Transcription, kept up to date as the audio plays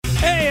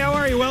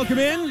welcome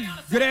in.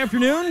 Good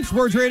afternoon,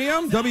 Sports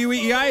Radio,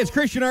 WEEI. It's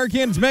Christian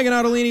Arcand, it's Megan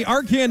Ottolini,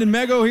 Arcand and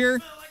Mego here,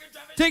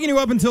 taking you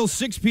up until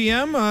 6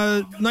 p.m.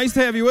 Nice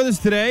to have you with us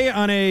today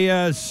on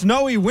a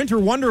snowy winter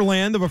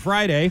wonderland of a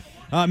Friday.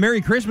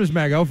 Merry Christmas,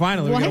 Mego.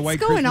 Finally, we got a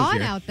white What's going Christmas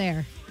on here. out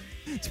there?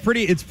 It's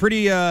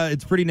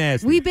pretty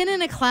nasty. We've been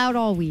in a cloud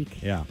all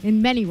week. Yeah.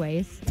 In many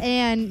ways.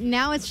 And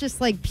now it's just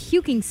like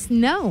puking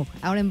snow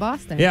out in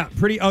Boston. Yeah,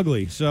 pretty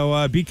ugly.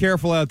 So be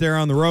careful out there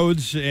on the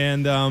roads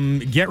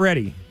and get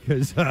ready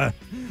because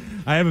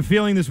I have a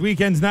feeling this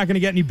weekend's not going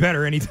to get any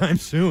better anytime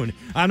soon.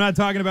 I'm not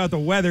talking about the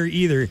weather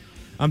either.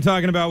 I'm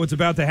talking about what's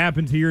about to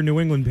happen to your New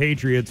England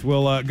Patriots.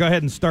 We'll go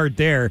ahead and start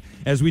there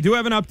as we do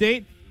have an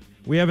update.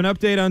 We have an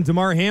update on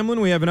Damar Hamlin.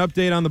 We have an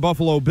update on the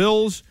Buffalo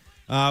Bills.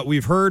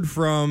 We've heard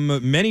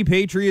from many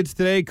Patriots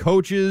today,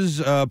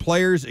 coaches,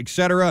 players,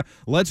 etc.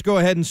 Let's go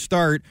ahead and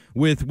start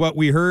with what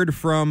we heard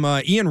from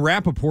Ian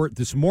Rappaport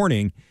this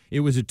morning. It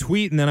was a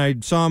tweet, and then I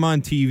saw him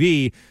on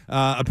TV.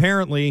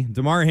 Apparently,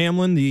 Damar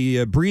Hamlin,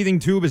 the breathing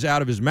tube is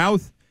out of his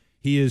mouth.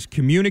 He is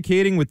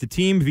communicating with the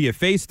team via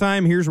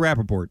FaceTime. Here's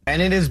Rappaport.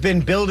 And it has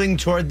been building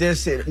toward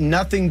this.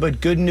 Nothing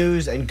but good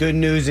news and good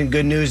news and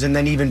good news, and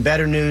then even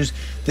better news.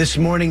 This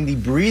morning, the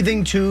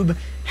breathing tube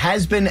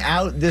has been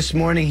out this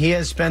morning. He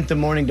has spent the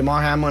morning,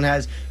 Damar Hamlin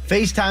has,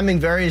 FaceTiming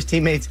various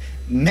teammates,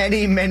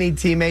 many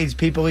teammates,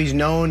 people he's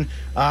known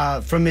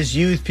from his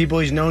youth, people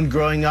he's known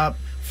growing up,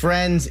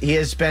 friends. He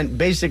has spent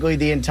basically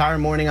the entire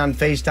morning on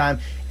FaceTime.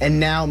 And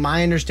now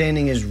my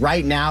understanding is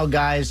right now,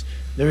 guys,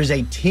 there is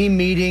a team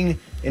meeting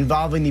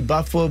involving the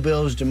Buffalo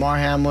Bills, Damar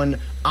Hamlin,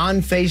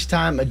 on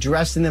FaceTime,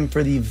 addressing them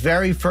for the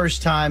very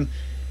first time.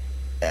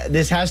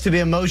 This has to be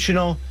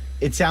emotional.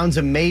 It sounds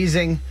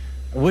amazing.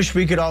 I wish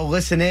we could all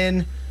listen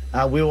in.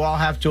 We will all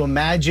have to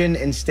imagine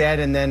instead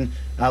and then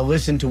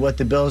listen to what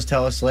the Bills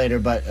tell us later.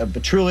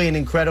 But truly an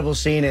incredible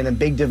scene and a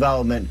big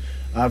development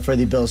for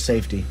the Bills'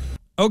 safety.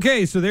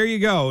 Okay, so there you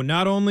go.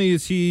 Not only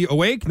is he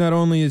awake, not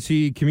only is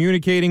he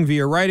communicating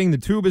via writing, the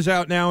tube is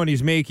out now, and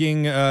he's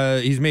making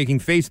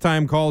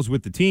FaceTime calls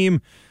with the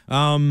team.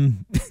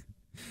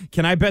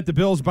 Can I bet the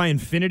Bills by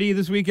infinity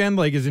this weekend?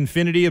 Like, is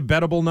infinity a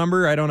bettable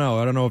number? I don't know.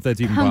 I don't know if that's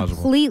even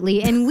possible.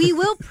 Completely. And we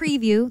will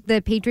preview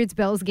the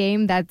Patriots-Bills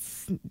game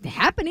that's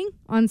happening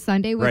on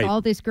Sunday with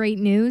all this great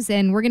news.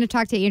 And we're going to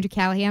talk to Andrew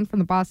Callahan from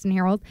the Boston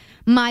Herald,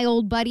 my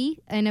old buddy,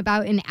 in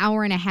about an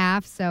hour and a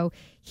half. So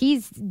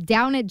he's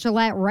down at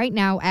Gillette right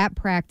now at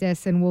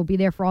practice, and we'll be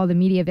there for all the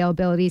media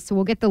availability. So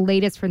we'll get the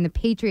latest from the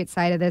Patriots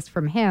side of this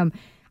from him.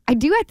 I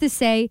do have to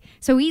say,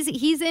 so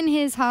he's in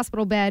his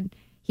hospital bed.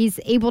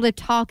 He's able to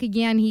talk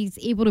again. He's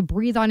able to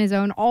breathe on his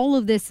own. All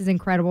of this is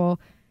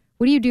incredible.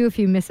 What do you do if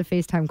you miss a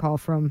FaceTime call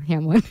from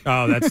Hamlin?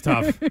 Oh, that's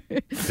tough.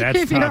 That's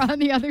if tough. You're on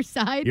the other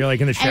side. You're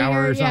like in the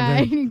shower or something. Yeah,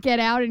 and you get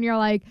out and you're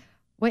like,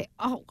 wait,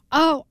 oh.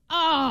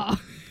 I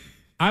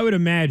would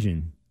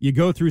imagine you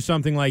go through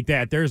something like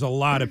that, there's a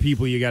lot of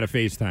people you got to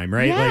FaceTime,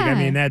 right? Yeah. Like, I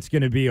mean, that's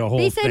going to be a whole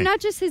thing. thing. They said not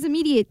just his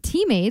immediate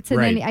teammates. And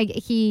then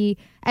he,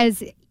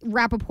 as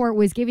Rappaport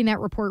was giving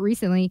that report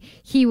recently,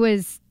 he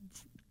was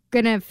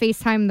going to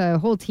FaceTime the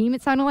whole team,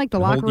 it sounded like, the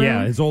locker room.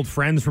 Yeah, his old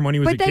friends from when he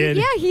was a kid.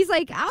 Yeah, he's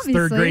like, obviously.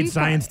 Third grade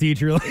science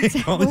teacher. Like,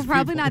 well,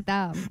 probably not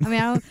them. I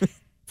mean,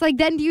 it's like,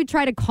 then do you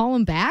try to call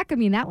him back? I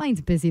mean, that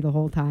line's busy the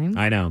whole time.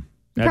 I know.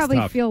 You probably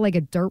tough. Feel like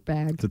a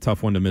dirtbag. It's a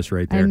tough one to miss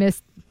right there.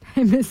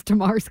 I missed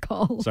Damar's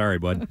call. Sorry,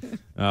 bud.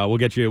 We'll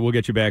get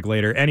you back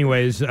later.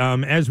 Anyways,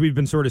 as we've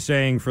been sort of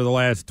saying for the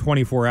last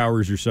 24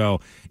 hours or so,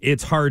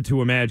 it's hard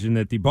to imagine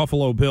that the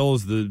Buffalo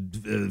Bills,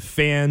 the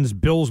fans,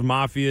 Bills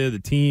Mafia, the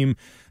team,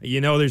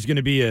 there's going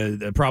to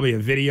be probably a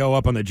video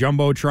up on the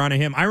Jumbotron of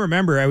him. I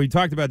remember, we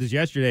talked about this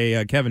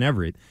yesterday, Kevin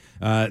Everett,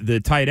 the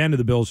tight end of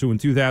the Bills, who in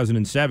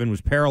 2007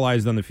 was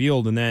paralyzed on the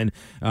field, and then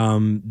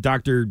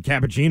Dr.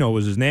 Cappuccino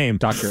was his name.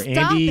 Dr.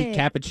 Andy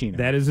Cappuccino.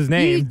 That is his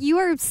name. You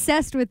are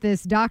obsessed with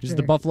this doctor. He's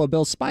the Buffalo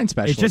Bills spine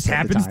specialist. It just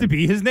happens to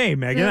be his name,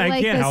 Megan.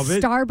 I can't help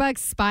it. Starbucks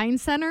Spine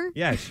Center?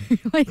 Yes.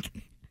 Like,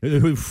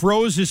 who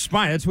froze his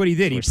spine. That's what he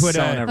did. He put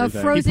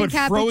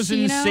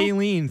frozen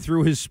saline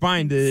through his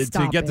spine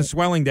to get the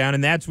swelling down,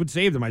 and that's what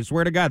saved him. I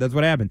swear to God, that's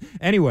what happened.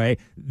 Anyway,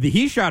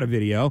 he shot a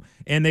video,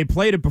 and they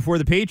played it before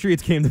the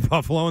Patriots came to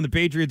Buffalo, and the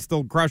Patriots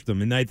still crushed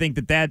them. And I think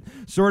that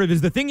sort of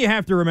is the thing you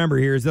have to remember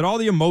here, is that all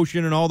the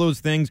emotion and all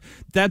those things,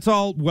 that's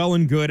all well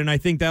and good, and I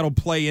think that'll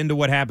play into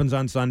what happens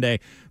on Sunday.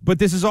 But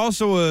this is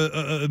also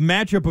a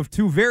matchup of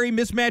two very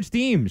mismatched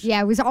teams.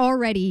 Yeah, it was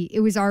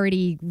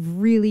already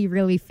really,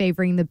 really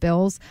favoring the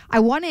Bills. I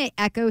want to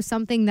echo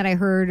something that I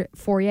heard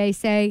Fourier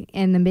say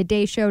in the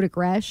midday show to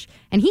Gresh,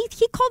 and he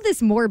called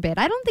this morbid.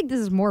 I don't think this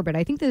is morbid.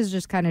 I think this is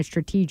just kind of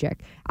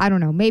strategic. I don't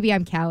know. Maybe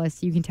I'm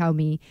callous. You can tell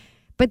me.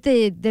 But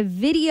the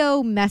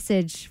video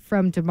message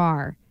from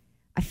Damar,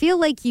 I feel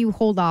like you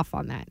hold off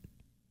on that.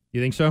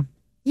 You think so?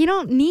 You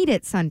don't need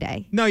it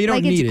Sunday. No, you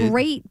don't need it. It's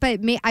great, but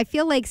I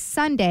feel like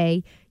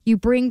Sunday you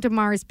bring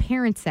Damar's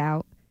parents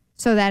out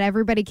so that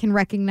everybody can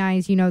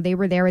recognize, they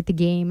were there at the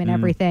game and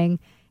everything.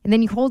 And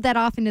then you hold that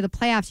off into the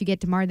playoffs. You get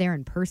Damar there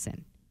in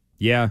person.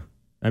 Yeah.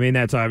 I mean,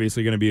 that's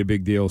obviously going to be a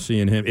big deal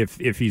seeing him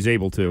if he's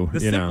able to. The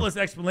simplest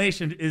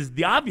explanation is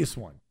the obvious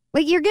one.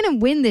 Like, you're going to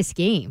win this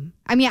game.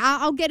 I mean,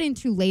 I'll get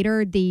into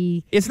later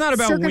it's not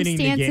about winning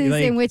the game.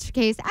 Circumstances in which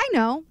case, I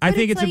know. I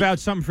think it's about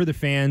something for the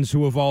fans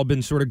who have all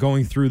been sort of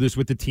going through this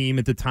with the team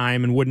at the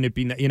time, and wouldn't it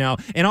be,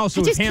 and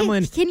also if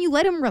Hamlin. Can you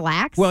let him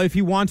relax? Well, if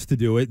he wants to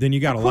do it, then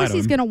you got to let him. Of course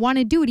he's going to want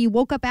to do it. He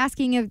woke up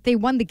asking if they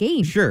won the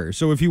game. Sure.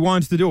 So if he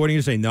wants to do it, what are you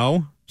going to say?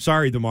 No?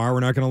 Sorry, DeMar,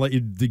 we're not going to let you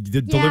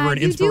deliver an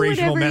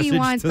inspirational message. He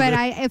wants, but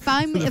if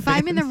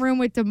I'm in the room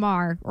with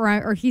DeMar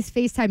or he's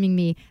FaceTiming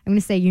me, I'm going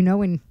to say,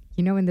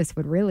 when this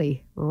would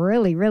really,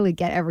 really, really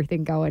get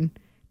everything going.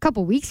 A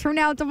couple weeks from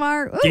now,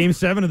 DeMar. Game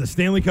 7 of the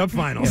Stanley Cup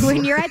Finals.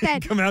 When you're at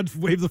that, come out,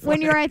 wave the flag.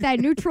 When you're at that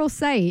neutral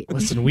site.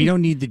 Listen, we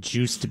don't need the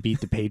juice to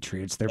beat the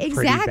Patriots. They're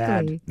pretty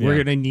bad. Yeah. We're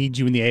going to need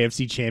you in the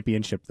AFC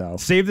Championship, though.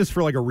 Save this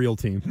for like a real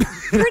team.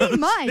 Pretty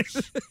much.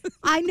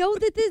 I know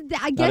that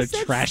I guess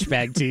not a trash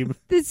bag team.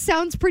 This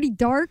sounds pretty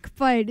dark,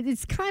 but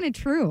it's kind of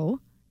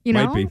true.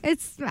 Might be.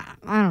 It's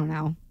I don't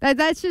know.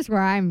 That's just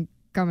where I'm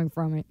coming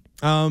from it.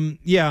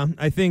 Yeah,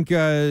 I think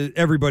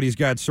everybody's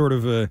got sort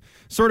of a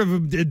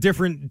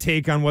different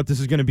take on what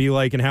this is going to be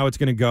like and how it's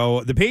going to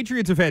go. The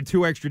Patriots have had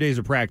 2 extra days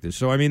of practice,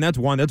 so I mean that's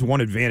one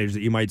advantage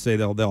that you might say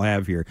they'll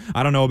have here.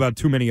 I don't know about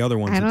too many other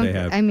ones that they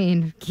have. I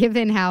mean,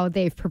 given how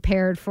they've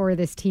prepared for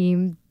this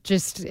team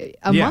just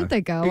a month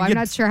ago, I'm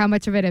not sure how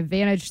much of an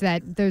advantage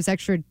that those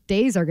extra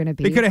days are going to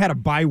be. They could have had a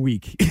bye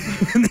week,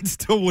 and it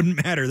still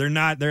wouldn't matter. They're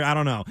not. I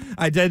don't know.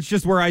 That's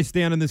just where I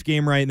stand in this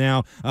game right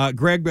now.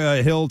 Greg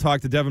Hill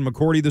talked to Devin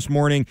McCourty this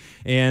morning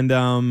and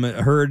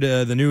heard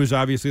the news.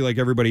 Obviously, like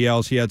everybody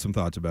else, he had some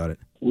thoughts about it.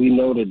 We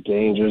know the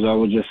dangers. I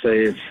would just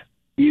say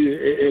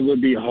it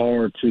would be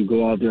hard to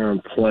go out there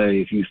and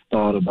play if you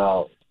thought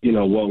about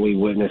what we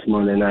witnessed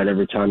Monday night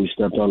every time you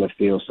stepped on the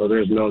field. So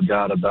there's no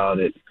doubt about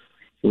it.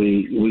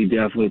 We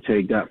definitely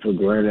take that for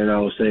granted. I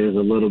would say there's a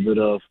little bit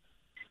of,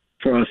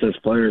 for us as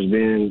players,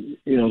 being,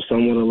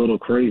 somewhat a little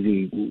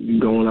crazy,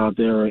 going out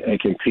there and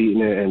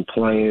competing and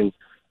playing,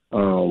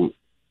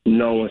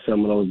 knowing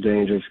some of those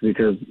dangers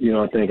because,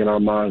 I think in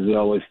our minds we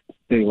always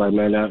think like,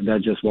 man,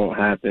 that just won't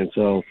happen.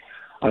 So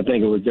I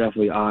think it was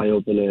definitely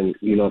eye-opening,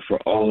 for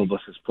all of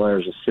us as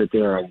players to sit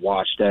there and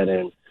watch that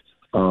and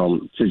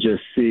to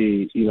just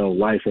see,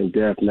 life and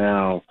death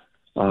now,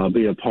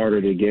 be a part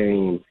of the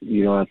game,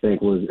 I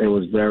think it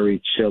was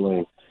very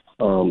chilling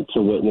to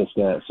witness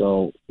that.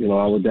 So,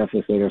 I would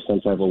definitely say there's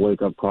some type of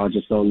wake-up call. I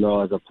just don't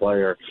know as a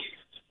player,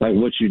 like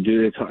what you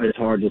do, it's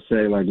hard to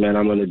say, like, man,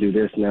 I'm going to do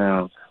this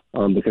now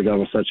because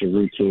I'm such a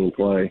routine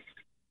play.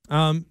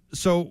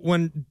 So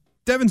when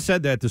Devin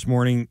said that this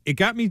morning, it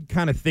got me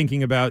kind of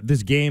thinking about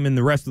this game and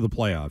the rest of the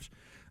playoffs.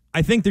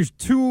 I think there's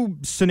 2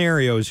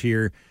 scenarios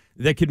here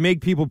that could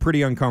make people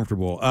pretty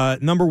uncomfortable.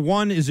 Number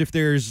one is if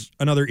there's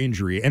another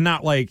injury, and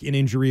not like an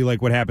injury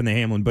like what happened to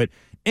Hamlin, but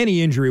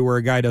any injury where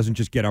a guy doesn't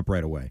just get up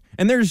right away.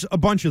 And there's a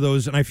bunch of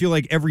those, and I feel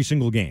like every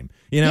single game.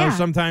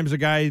 Sometimes a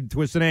guy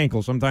twists an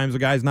ankle, sometimes a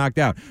guy's knocked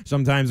out,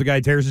 sometimes a guy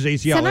tears his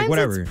ACL, sometimes like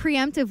whatever. It's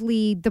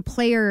preemptively the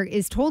player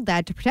is told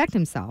that to protect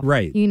himself.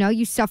 Right.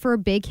 You suffer a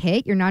big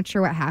hit, you're not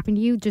sure what happened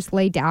to you, just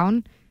lay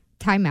down,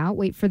 time out,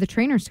 wait for the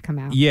trainers to come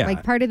out. Yeah.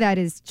 Like part of that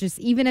is just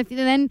even if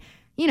then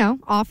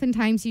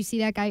oftentimes you see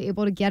that guy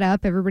able to get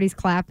up, everybody's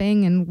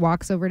clapping and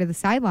walks over to the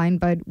sideline,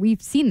 but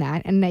we've seen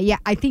that. And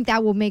I think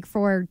that will make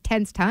for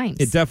tense times.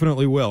 It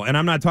definitely will. And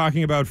I'm not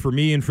talking about for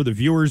me and for the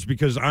viewers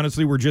because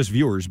honestly, we're just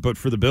viewers, but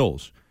for the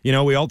Bills.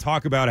 We all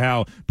talk about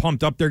how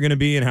pumped up they're going to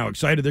be and how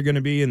excited they're going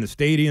to be in the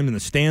stadium and the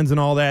stands and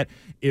all that.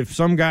 If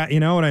some guy,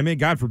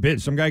 God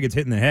forbid, some guy gets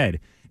hit in the head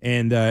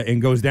and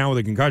goes down with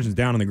a concussion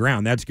down on the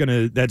ground, that's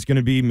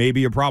gonna be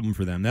maybe a problem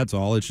for them. That's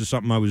all. It's just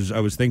something I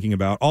was thinking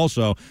about.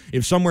 Also,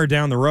 if somewhere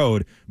down the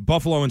road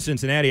Buffalo and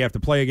Cincinnati have to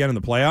play again in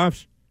the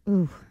playoffs,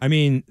 ooh. I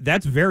mean,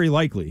 that's very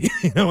likely.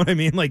 You know what I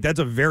mean? Like, that's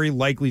a very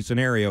likely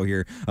scenario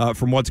here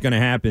from what's going to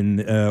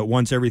happen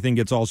once everything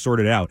gets all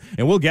sorted out.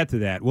 And we'll get to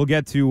that. We'll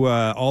get to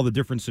all the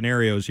different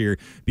scenarios here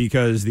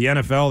because the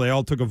NFL, they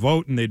all took a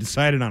vote and they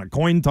decided on a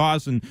coin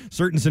toss and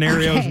certain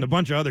scenarios and a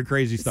bunch of other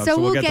crazy stuff. So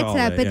we'll get to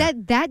that.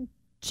 But that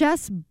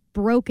just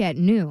broke at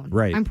noon.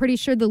 Right. I'm pretty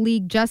sure the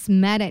league just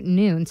met at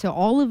noon. So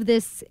all of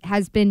this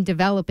has been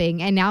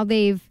developing, and now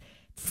they've,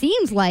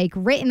 seems like,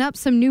 written up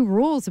some new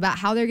rules about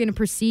how they're going to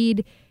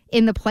proceed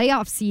in the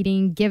playoff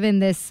seeding given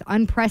this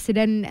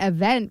unprecedented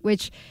event,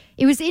 which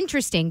it was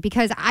interesting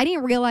because I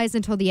didn't realize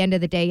until the end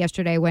of the day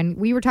yesterday when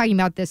we were talking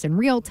about this in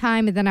real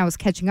time, and then I was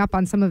catching up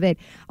on some of it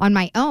on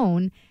my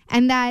own,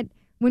 and that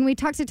when we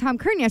talked to Tom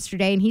Kern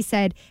yesterday and he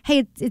said,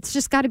 hey, it's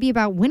just got to be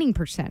about winning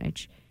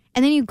percentage.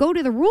 And then you go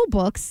to the rule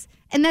books,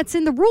 and that's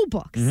in the rule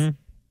books. Mm-hmm.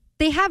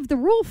 They have the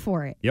rule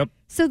for it. Yep.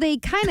 So they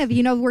kind of,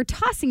 we're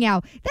tossing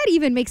out. That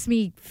even makes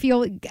me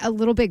feel a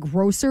little bit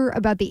grosser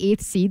about the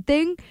 8th seed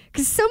thing,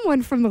 because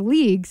someone from the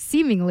league,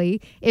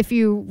 seemingly, if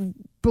you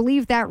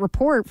believe that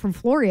report from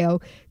Florio,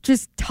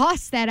 just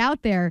toss that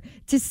out there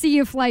to see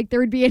if there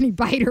would be any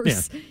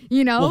biters,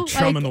 Little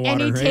chum in the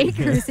water, any right?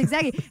 takers.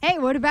 Exactly. Hey,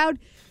 what about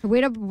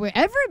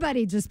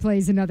everybody just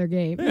plays another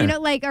game?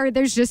 Or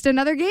there's just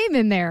another game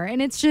in there.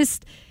 And it's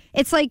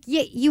like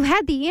you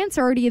had the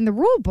answer already in the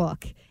rule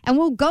book. And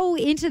we'll go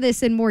into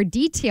this in more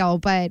detail,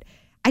 but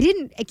I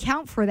didn't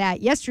account for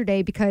that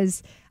yesterday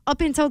because up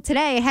until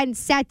today, I hadn't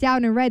sat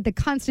down and read the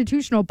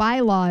constitutional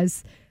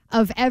bylaws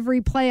of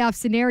every playoff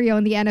scenario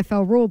in the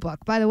NFL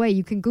rulebook. By the way,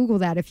 you can Google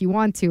that if you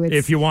want to.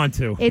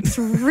 It's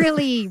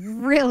really,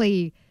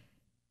 really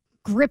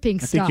gripping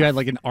stuff. I think you had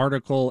an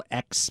Article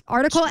X.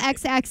 Article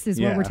XX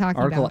is what we're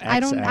talking Article about.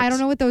 I don't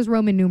know what those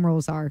Roman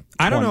numerals are.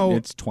 I don't know.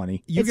 It's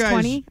 20. It's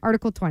 20?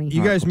 Article 20.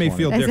 You guys may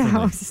feel That's differently.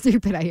 how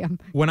stupid I am.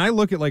 When I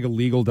look at a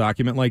legal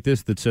document like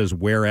this that says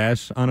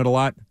whereas on it a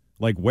lot,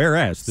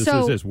 whereas, this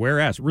is this,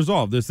 whereas,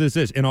 resolve, this,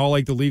 and all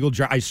the legal,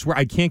 I swear,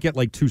 I can't get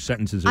 2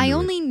 sentences into I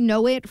only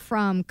know it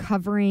from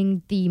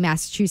covering the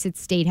Massachusetts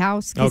State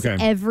House because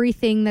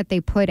everything that they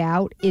put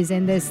out is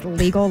in this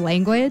legal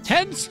language.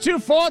 Hence to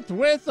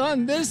forthwith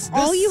on this.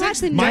 All you have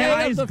to know. My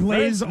eyes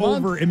glaze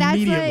over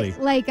immediately.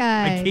 That's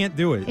I can't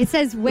do it. It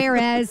says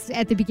whereas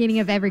at the beginning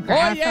of every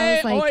graph.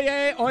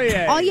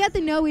 All you have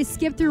to know is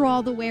skip through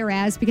all the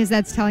whereas because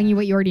that's telling you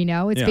what you already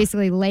know. It's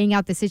basically laying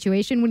out the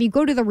situation. When you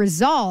go to the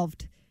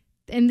resolved,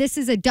 and this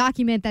is a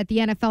document that the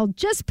NFL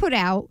just put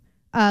out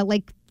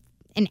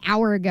an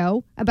hour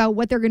ago about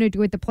what they're going to do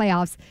with the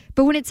playoffs.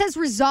 But when it says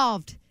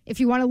resolved, if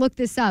you want to look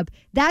this up,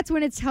 that's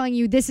when it's telling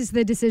you this is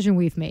the decision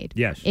we've made.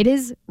 Yes. It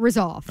is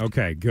resolved.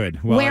 Okay,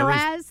 good. Well,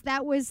 whereas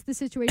that was the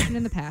situation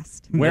in the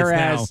past.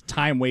 Whereas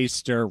time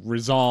waster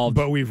resolved.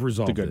 But we've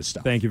resolved the good it.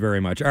 stuff. Thank you very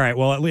much. All right,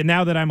 well,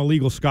 now that I'm a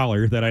legal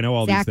scholar, that I know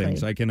all these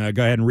things, I can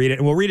go ahead and read it.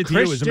 And we'll read it to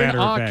you as a matter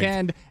of fact.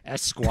 Christian Arkand,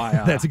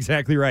 Esquire. That's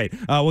exactly right.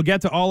 We'll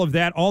get to all of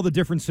that, all the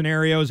different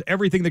scenarios,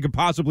 everything that could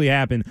possibly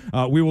happen.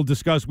 We will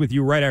discuss with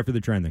you right after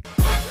the trending.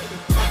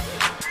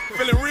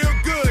 Feeling real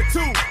good,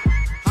 too.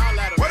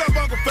 What up,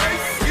 Uncle Face?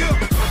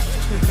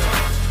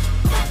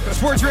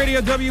 Sports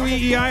Radio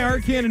WEEI,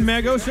 Arcan and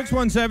Mego,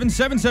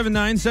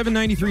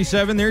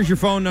 617-779-7937. There's your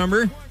phone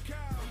number.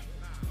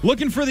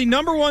 Looking for the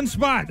number one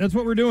spot. That's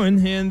what we're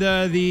doing. And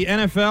the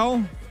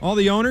NFL, all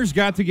the owners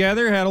got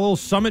together, had a little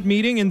summit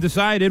meeting, and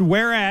decided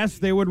whereas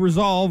they would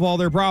resolve all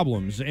their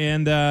problems.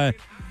 And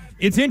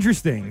it's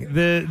interesting.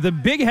 The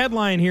big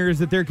headline here is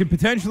that there could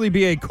potentially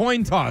be a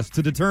coin toss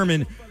to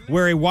determine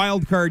where a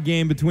wild card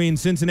game between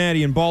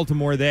Cincinnati and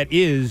Baltimore, that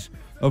is,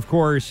 of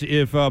course,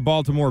 if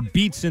Baltimore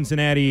beats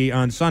Cincinnati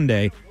on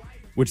Sunday,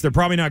 which they're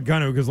probably not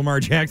going to because Lamar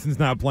Jackson's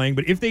not playing.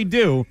 But if they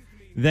do,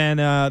 then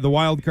the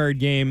wild card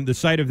game, the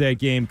site of that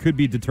game, could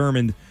be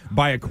determined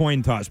by a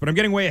coin toss. But I'm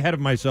getting way ahead of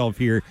myself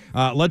here.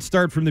 Let's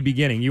start from the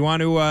beginning. You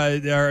want to,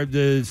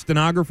 the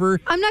stenographer?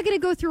 I'm not going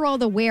to go through all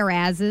the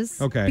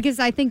whereases. Okay. Because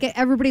I think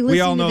everybody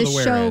listening to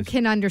this show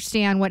can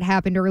understand what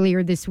happened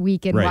earlier this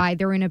week and why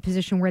they're in a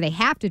position where they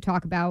have to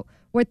talk about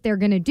what they're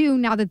going to do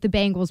now that the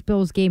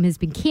Bengals-Bills game has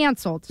been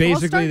canceled. So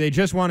basically, they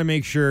just want to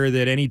make sure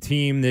that any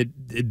team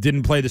that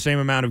didn't play the same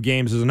amount of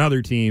games as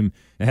another team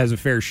has a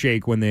fair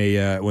shake when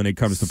it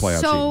comes to playoff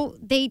season. So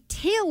they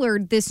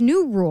tailored this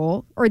new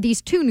rule, or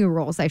these two new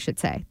rules, I should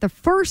say. The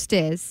first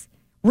is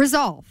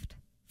resolved.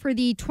 For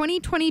the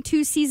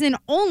 2022 season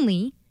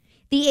only,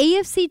 the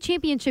AFC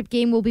Championship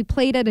game will be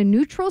played at a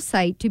neutral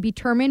site to be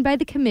determined by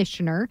the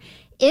commissioner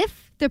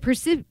if the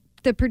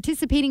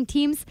participating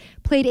teams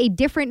played a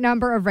different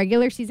number of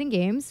regular season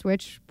games,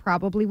 which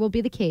probably will be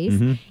the case,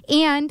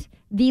 and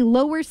the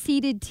lower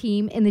seeded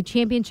team in the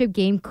championship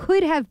game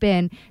could have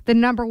been the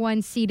number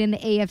one seed in the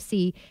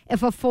AFC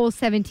if a full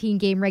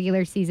 17-game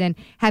regular season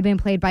had been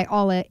played by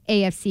all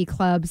AFC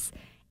clubs.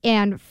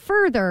 And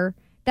further,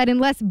 that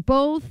unless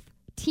both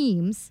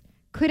teams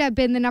could have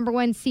been the number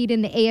one seed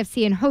in the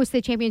AFC and host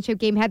the championship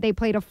game had they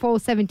played a full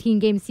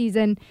 17-game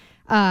season,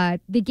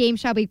 the game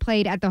shall be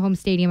played at the home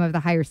stadium of the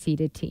higher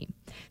seeded team.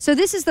 So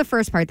this is the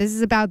first part. This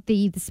is about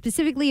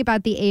specifically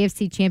about the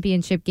AFC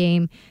Championship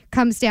game.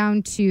 Comes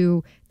down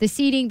to the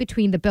seeding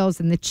between the Bills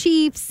and the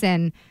Chiefs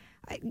and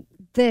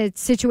the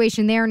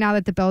situation there now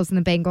that the Bills and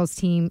the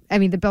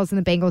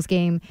Bengals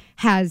game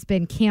has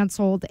been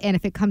canceled. And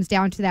if it comes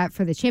down to that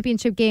for the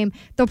championship game,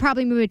 they'll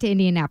probably move it to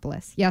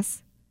Indianapolis.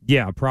 Yes?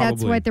 Yeah, probably.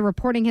 That's what the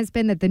reporting has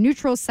been, that the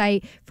neutral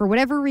site, for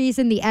whatever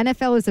reason, the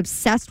NFL is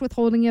obsessed with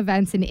holding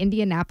events in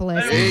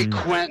Indianapolis. Hey,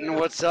 Quentin,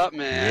 what's up,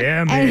 man?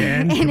 Yeah,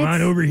 man. Come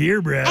on over here,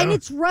 bro. And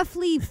it's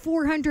roughly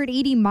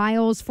 490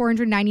 miles from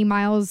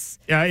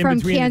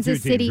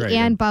Kansas City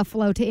and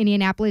Buffalo to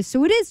Indianapolis.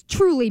 So it is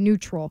truly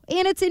neutral.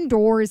 And it's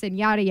indoors and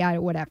yada, yada,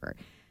 whatever.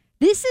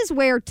 This is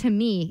where, to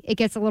me, it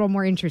gets a little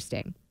more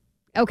interesting.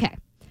 Okay.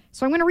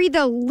 So I'm going to read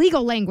the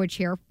legal language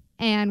here,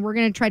 and we're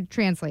going to try to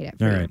translate it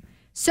for you. All right.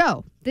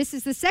 So, this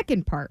is the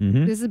second part.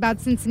 This is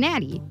about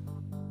Cincinnati.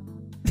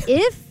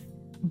 If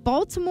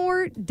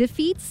Baltimore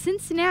defeats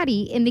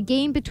Cincinnati in the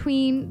game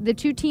between the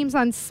two teams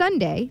on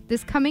Sunday,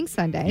 this coming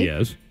Sunday,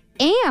 yes,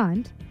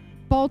 and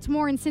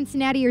Baltimore and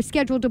Cincinnati are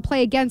scheduled to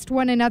play against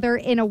one another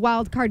in a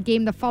wild card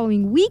game the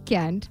following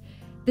weekend,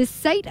 The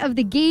site of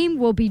the game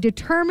will be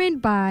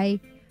determined by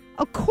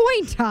a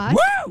coin toss.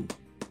 Woo!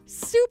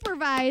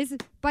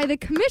 Supervised by the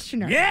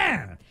commissioner.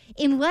 Yeah!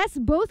 Unless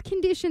both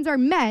conditions are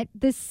met,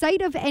 the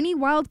site of any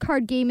wild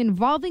card game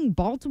involving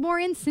Baltimore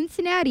and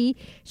Cincinnati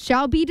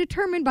shall be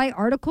determined by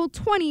Article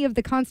 20 of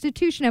the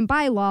Constitution and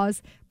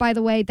bylaws. By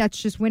the way, that's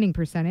just winning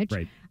percentage.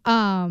 Right.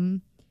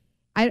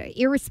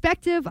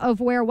 Irrespective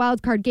of where a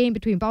wild card game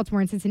between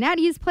Baltimore and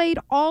Cincinnati is played,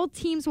 all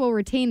teams will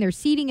retain their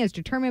seeding as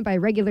determined by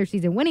regular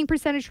season winning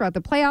percentage throughout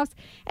the playoffs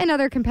and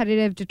other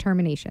competitive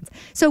determinations.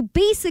 So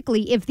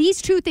basically, if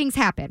these two things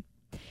happen,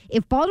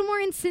 if Baltimore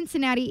and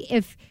Cincinnati,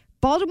 if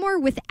Baltimore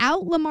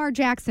without Lamar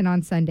Jackson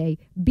on Sunday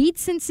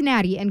beats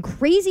Cincinnati and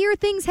crazier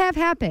things have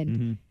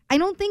happened, I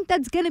don't think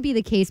that's going to be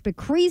the case, but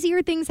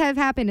crazier things have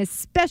happened,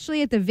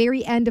 especially at the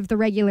very end of the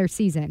regular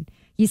season.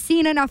 You've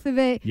seen enough of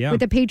it with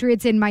the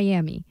Patriots in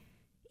Miami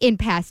in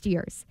past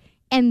years.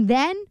 And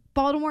then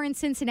Baltimore and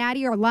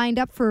Cincinnati are lined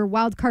up for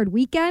wild card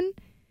weekend.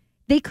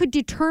 They could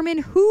determine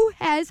who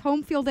has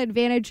home field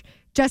advantage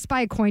just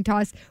by a coin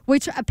toss,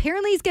 which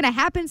apparently is going to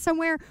happen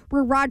somewhere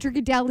where Roger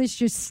Goodell is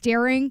just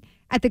staring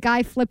at the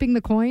guy flipping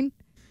the coin.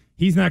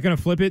 He's not going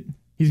to flip it.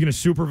 He's going to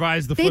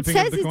supervise the flipping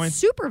of the coin. It says it's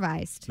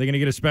supervised. They're going to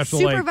get a special,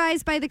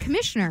 supervised by the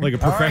commissioner. Like a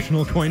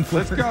professional coin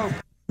flipper. Let's go.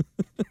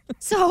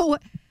 So,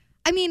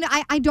 I mean,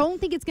 I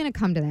don't think it's going to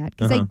come to that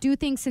because I do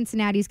think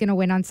Cincinnati's going to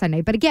win on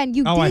Sunday. But again,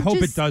 I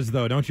hope it does,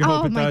 though. Don't you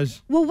hope it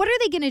does? Well, what are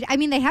they going to? I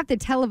mean, they have to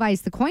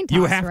televise the coin toss.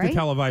 You have right? to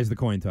televise the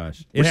coin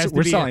toss.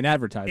 We're selling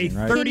advertising,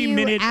 right?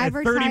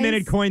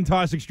 30-minute coin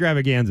toss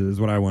extravaganza is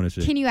what I want to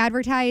see. Can you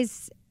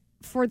advertise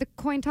for the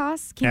coin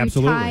toss? Can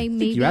absolutely. you tie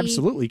maybe you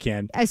absolutely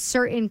can. A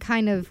certain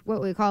kind of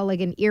what we call like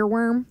an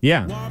earworm?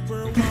 Yeah.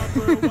 Whopper,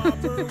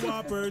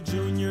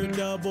 Junior,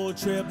 double,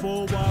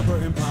 triple, Whopper,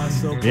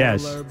 Impossible,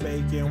 yes.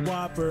 Bacon,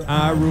 Whopper.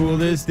 I rule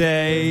this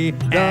day.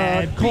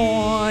 The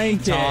coin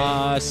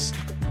toss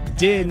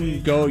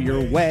didn't go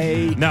your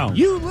way. No.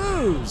 You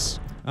lose.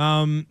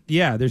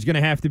 Yeah, there's going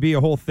to have to be a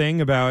whole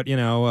thing about,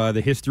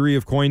 the history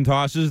of coin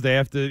tosses. They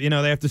have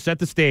to set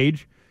the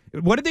stage.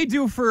 What did they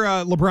do for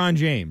LeBron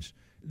James?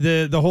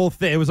 The whole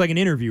thing. It was like an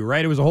interview,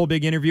 right? It was a whole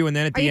big interview, and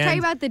then at the end, are you talking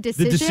about the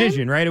decision? The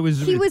decision, right? It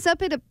was. He was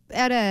up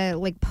at a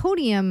like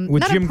podium with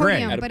not Jim a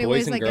podium, Gray, but it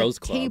was like a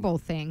table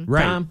thing,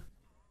 right? Tom,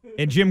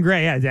 and Jim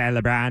Gray,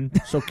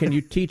 LeBron. So, can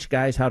you teach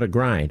guys how to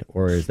grind,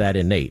 or is that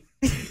innate?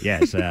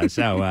 Yes.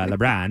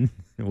 LeBron.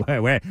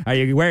 Where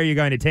are you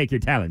going to take your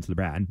talents,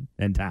 LeBron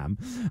and Tom?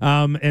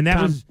 And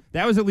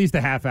that was at least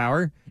a half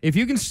hour. If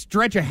you can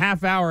stretch a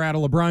half hour out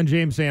of LeBron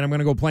James saying I'm going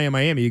to go play in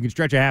Miami, you can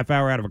stretch a half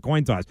hour out of a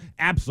coin toss.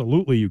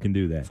 Absolutely, you can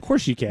do that. Of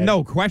course you can.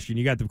 No question.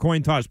 You got the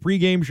coin toss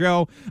pregame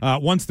show.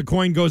 Once the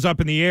coin goes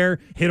up in the air,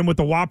 hit him with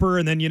the Whopper,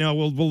 and then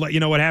we'll let you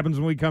know what happens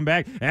when we come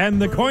back.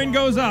 And the coin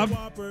goes up.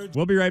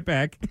 We'll be right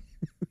back.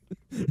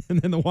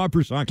 And then the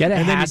Whopper song. Get a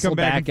and then you come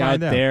Hasselback out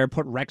there.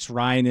 Put Rex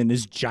Ryan and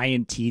his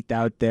giant teeth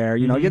out there.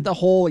 Get the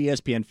whole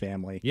ESPN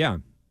family. Yeah.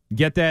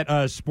 Get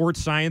that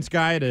sports science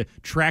guy to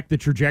track the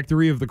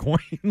trajectory of the coin.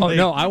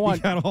 I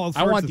want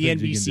the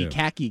NBC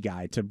khaki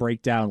guy to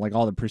break down like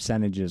all the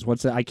percentages.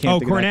 What's that? I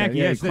can't think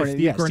Kornacki. of that.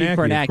 Steve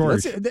Kornacki. Of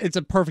course. It's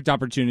a perfect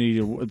opportunity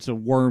to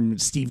worm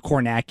Steve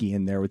Kornacki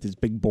in there with his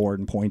big board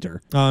and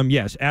pointer.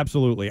 Yes,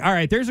 absolutely. All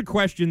right, there's a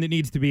question that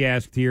needs to be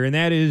asked here, and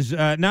that is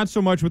not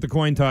so much with the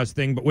coin toss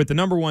thing, but with the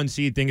number one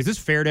seed thing. Is this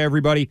fair to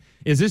everybody?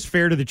 Is this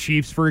fair to the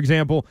Chiefs, for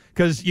example?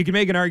 Because you can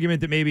make an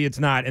argument that maybe it's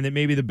not, and that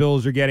maybe the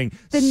Bills are getting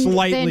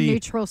slightly... The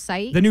neutral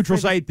site. The neutral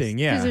site thing,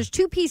 yeah. Because there's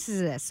two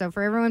pieces of this. So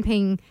for everyone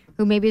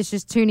who maybe is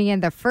just tuning in,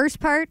 the first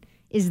part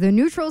is the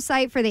neutral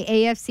site for the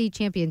AFC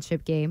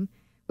Championship game,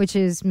 which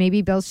is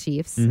maybe Bills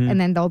Chiefs,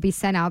 and then they'll be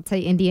sent out to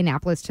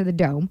Indianapolis to the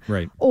Dome.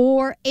 Right.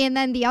 And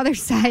then the other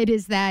side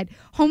is that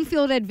home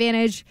field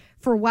advantage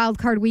for wild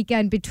card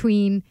weekend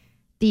between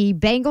the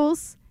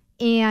Bengals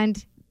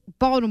and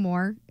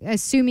Baltimore,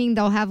 assuming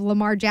they'll have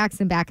Lamar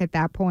Jackson back at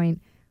that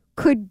point,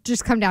 could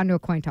just come down to a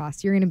coin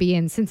toss. You're going to be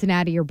in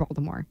Cincinnati or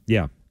Baltimore.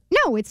 Yeah.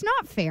 No, it's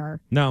not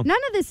fair. No. None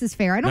of this is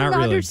fair. I don't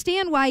really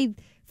understand why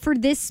for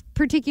this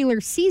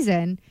particular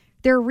season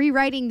they're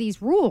rewriting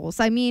these rules.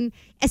 I mean,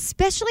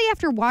 especially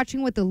after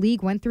watching what the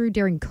league went through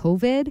during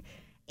COVID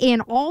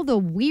and all the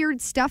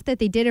weird stuff that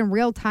they did in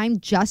real time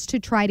just to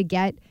try to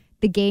get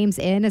the games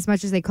in as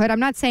much as they could. I'm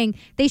not saying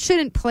they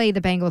shouldn't play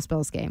the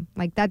Bengals-Bills game.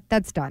 Like,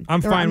 that's done.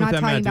 I'm fine with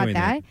them not talking about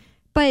that.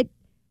 But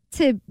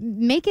to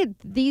make it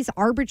these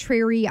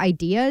arbitrary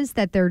ideas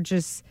that they're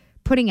just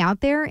putting out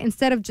there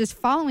instead of just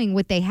following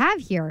what they have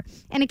here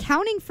and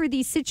accounting for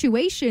these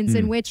situations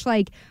in which,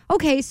 like,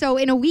 okay, so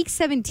in a Week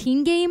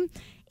 17 game,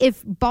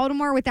 if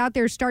Baltimore without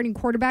their starting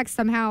quarterback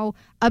somehow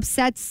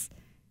upsets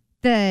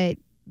the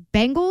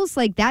Bengals,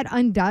 like, that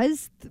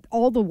undoes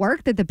all the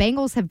work that the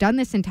Bengals have done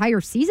this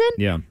entire season.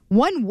 Yeah.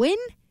 One win,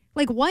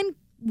 like one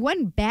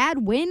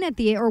bad win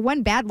or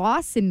one bad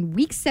loss in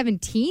Week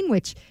 17,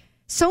 which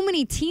so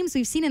many teams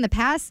we've seen in the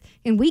past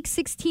in Week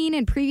 16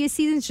 and previous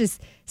seasons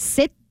just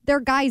sit their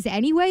guys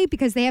anyway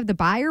because they have the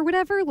bye or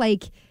whatever.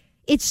 Like,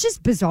 it's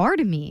just bizarre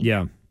to me.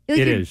 Yeah.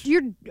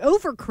 You're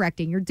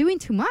overcorrecting. You're doing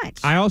too much.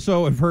 I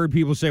also have heard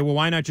people say, well,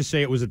 why not just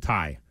say it was a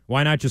tie?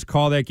 Why not just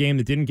call that game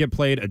that didn't get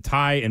played a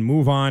tie and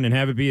move on and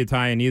have it be a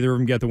tie and neither of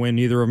them get the win,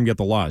 neither of them get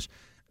the loss?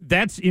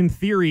 That's, in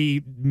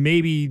theory,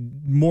 maybe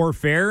more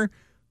fair,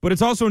 but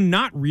it's also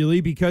not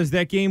really because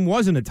that game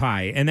wasn't a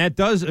tie, and that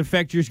does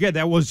affect your schedule.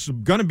 That was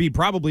going to be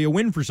probably a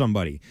win for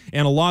somebody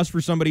and a loss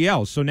for somebody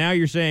else. So now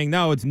you're saying,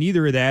 no, it's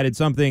neither of that. It's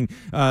something,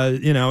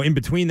 in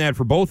between that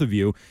for both of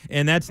you,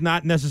 and that's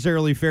not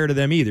necessarily fair to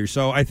them either.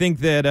 So I think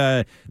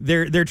that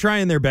they're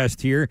trying their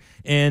best here,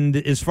 and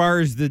as far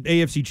as the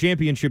AFC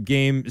Championship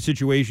game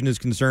situation is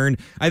concerned,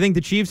 I think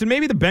the Chiefs and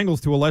maybe the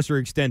Bengals to a lesser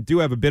extent do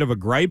have a bit of a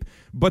gripe,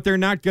 but they're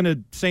not going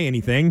to say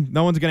anything.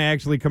 No one's going to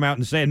actually come out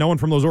and say it. No one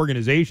from those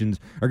organizations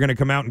are going to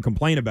come out and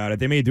complain about it.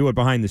 They may do it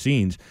behind the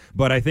scenes,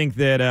 but I think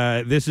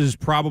that this is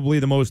probably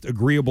the most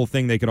agreeable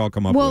thing they could all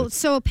come up with. Well,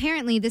 so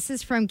apparently this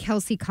is from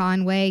Kelsey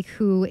Conway,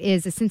 who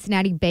is a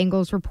Cincinnati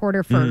Bengals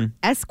reporter for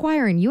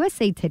Esquire and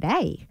USA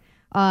Today.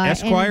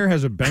 Esquire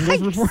has a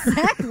Bengals reporter?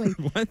 Exactly.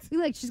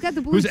 What? She's got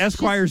the blue. Who's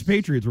Esquire's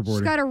Patriots reporter?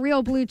 She's got a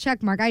real blue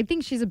check mark. I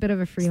think she's a bit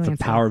of a freelancer. It's the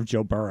power of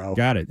Joe Burrow.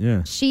 Got it,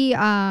 yeah. She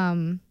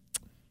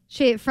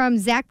from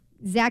Zach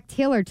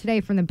Taylor today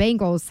from the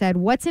Bengals said,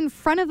 "What's in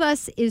front of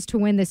us is to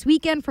win this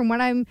weekend. From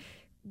what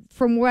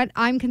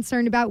I'm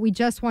concerned about, we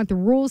just want the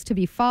rules to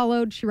be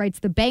followed." She writes,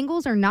 "The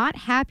Bengals are not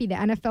happy the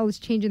NFL is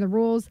changing the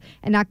rules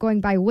and not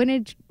going by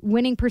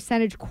winning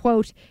percentage.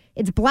 Quote,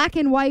 it's black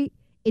and white.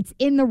 It's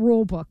in the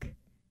rule book."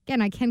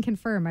 Again, I can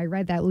confirm. I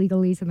read that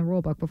legalese in the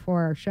rule book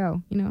before our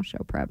show. Show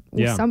prep.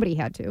 Well, yeah. Somebody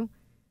had to.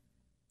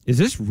 Is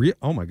this real?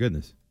 Oh my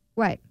goodness.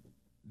 What?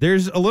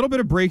 There's a little bit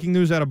of breaking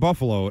news out of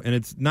Buffalo, and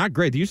it's not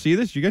great. Do you see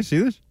this? Do you guys see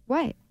this?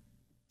 What?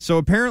 So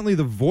apparently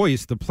the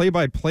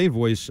play-by-play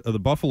voice of the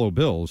Buffalo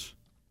Bills.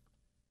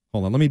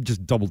 Hold on, let me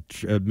just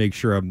make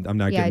sure I'm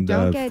not getting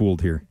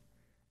fooled here.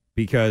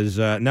 Because,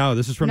 no,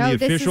 this is from the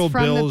official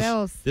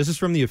Bills. This is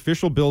from the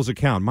official Bills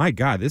account. My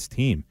God, this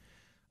team.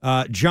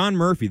 John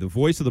Murphy, the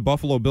voice of the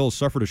Buffalo Bills,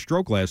 suffered a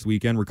stroke last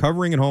weekend,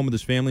 recovering at home with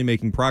his family,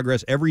 making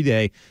progress every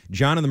day.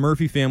 John and the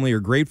Murphy family are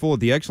grateful at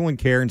the excellent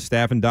care and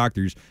staff and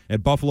doctors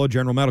at Buffalo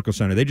General Medical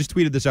Center. They just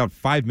tweeted this out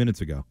 5 minutes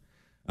ago.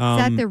 Is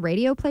that the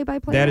radio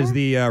play-by-play? That is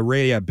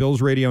the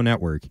Bills Radio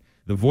Network.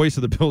 The voice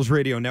of the Bills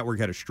Radio Network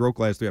had a stroke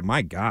last week.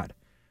 My God.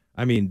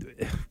 I mean,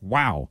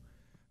 wow.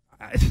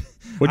 I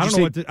don't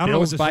know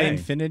what to by say.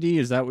 infinity?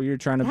 Is that what you're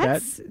trying to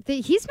bet?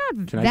 He's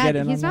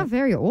not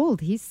very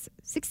old. He's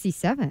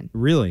 67.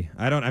 Really?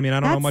 I don't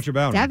know much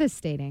about him.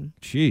 Devastating.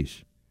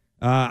 Jeez.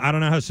 I don't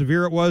know how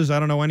severe it was. I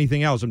don't know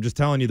anything else. I'm just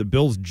telling you, the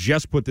Bills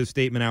just put this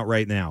statement out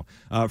right now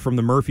from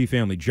the Murphy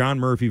family. John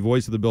Murphy,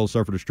 voice of the Bills,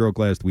 suffered a stroke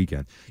last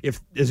weekend.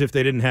 As if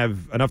they didn't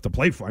have enough to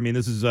play for. I mean,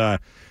 this is a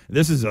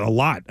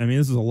lot. I mean,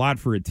 this is a lot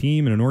for a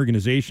team and an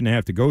organization to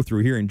have to go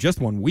through here in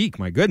just 1 week.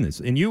 My goodness.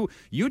 And you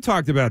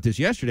talked about this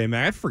yesterday,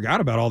 man. I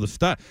forgot about all the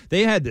stuff.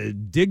 They had to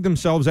dig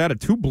themselves out of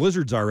 2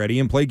 blizzards already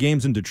and play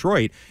games in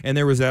Detroit. And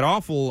there was that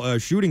awful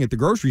shooting at the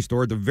grocery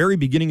store at the very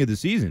beginning of the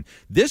season.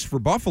 This for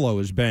Buffalo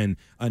has been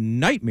a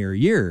nightmare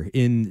year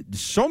in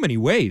so many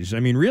ways. I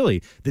mean,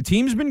 really, the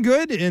team's been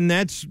good, and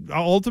that's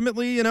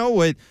ultimately,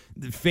 what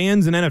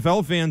fans and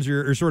NFL fans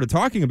are sort of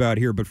talking about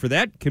here. But for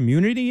that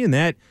community and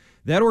that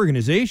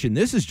organization,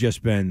 this has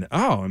just been,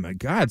 oh my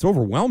God, it's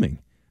overwhelming.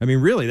 I mean,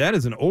 really, that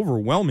is an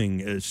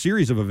overwhelming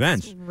series of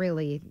events. It's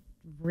really,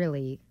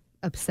 really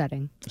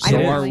upsetting. So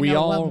are we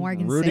all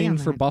rooting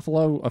for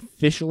Buffalo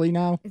officially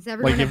now? Is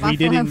everyone if we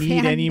didn't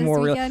need any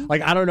more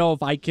I don't know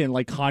if I can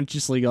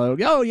consciously go,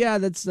 oh yeah,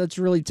 that's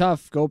really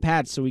tough. Go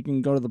Pats so we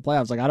can go to the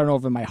playoffs. I don't know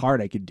if in my heart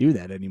I could do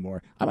that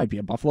anymore. I might be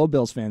a Buffalo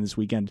Bills fan this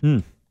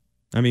weekend.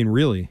 I mean,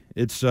 really,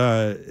 it's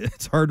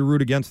hard to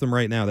root against them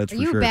right now. That's for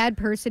sure. Are you a bad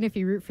person if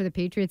you root for the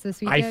Patriots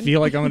this weekend? I feel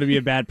like I'm going to be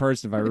a bad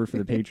person if I root for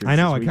the Patriots. I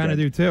know, I kind of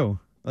do too.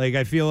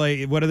 I feel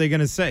like, what are they going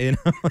to say?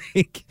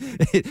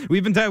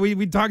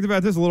 We talked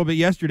about this a little bit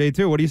yesterday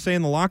too. What do you say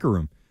in the locker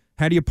room?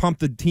 How do you pump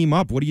the team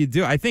up? What do you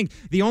do? I think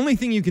the only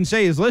thing you can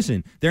say is,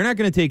 listen, they're not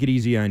going to take it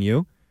easy on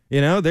you.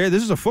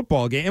 This is a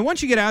football game. And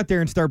once you get out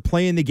there and start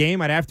playing the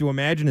game, I'd have to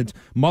imagine it's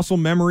muscle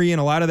memory and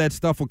a lot of that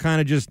stuff will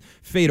kind of just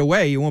fade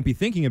away. You won't be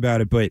thinking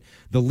about it. But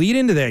the lead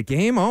into that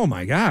game, oh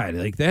my God,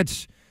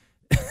 that's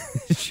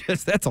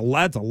that's a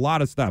lot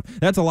of stuff.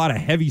 That's a lot of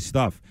heavy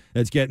stuff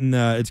that's getting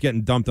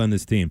dumped on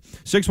this team.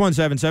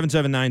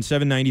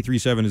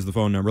 617-779-7937 is the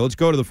phone number. Let's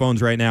go to the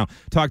phones right now.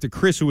 Talk to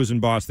Chris, who is in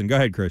Boston. Go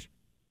ahead, Chris.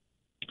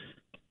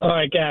 All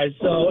right, guys.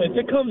 So if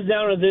it comes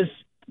down to this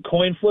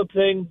coin flip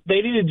thing, they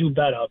need to do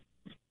better.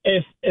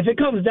 If it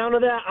comes down to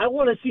that, I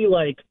want to see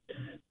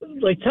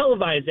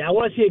televised. I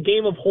want to see a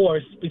game of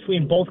horse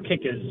between both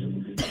kickers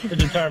to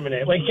determine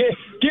it.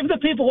 Give the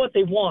people what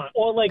they want,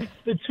 or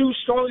the 2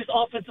 strongest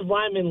offensive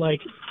linemen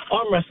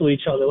arm wrestle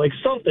each other,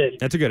 something.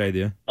 That's a good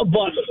idea.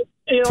 But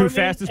 2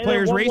 fastest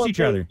players race each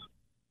other.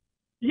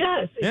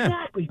 Yes,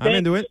 exactly. I'm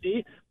into it.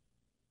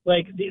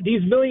 Like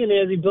these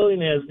millionaires and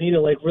billionaires need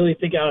to like really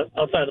think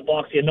outside the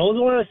box here. No one's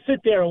want to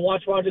sit there and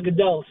watch Roger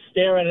Goodell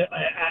stare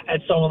at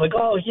someone like,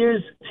 oh,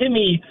 here's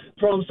Timmy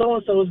from so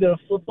and so who's gonna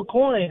flip a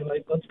coin.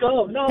 Like, let's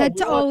go.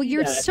 No,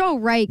 you're so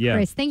right,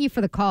 Chris. Thank you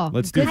for the call.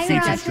 Let's do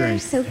feature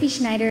strength. Sophie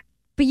Schneider.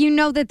 But you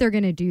know that they're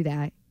gonna do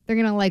that. They're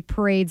gonna like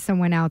parade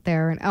someone out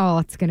there, and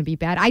it's gonna be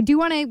bad. I do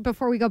want to,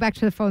 before we go back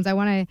to the phones, I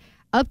want to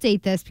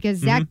update this because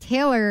Zach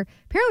Taylor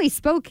apparently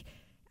spoke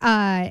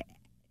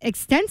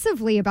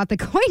extensively about the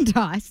coin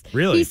toss.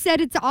 Really? He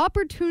said it's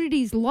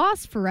opportunities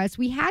lost for us.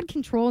 We had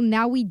control,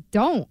 now we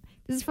don't.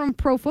 This is from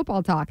Pro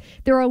Football Talk.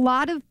 There are a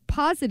lot of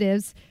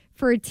positives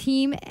for a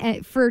team,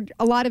 for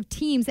a lot of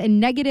teams, and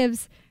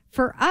negatives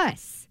for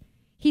us.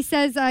 He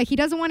says he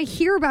doesn't want to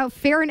hear about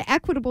fair and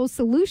equitable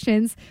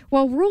solutions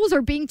while rules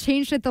are being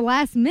changed at the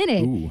last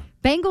minute. Ooh.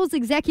 Bengals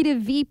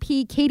executive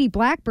VP Katie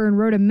Blackburn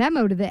wrote a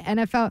memo to the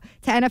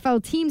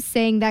NFL teams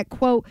saying that,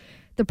 quote,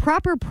 the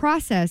proper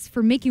process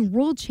for making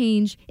rule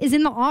change is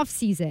in the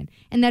offseason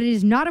and that it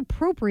is not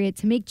appropriate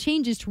to make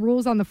changes to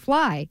rules on the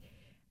fly.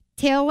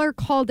 Taylor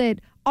called it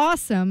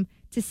awesome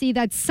to see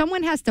that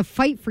someone has to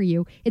fight for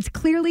you. It's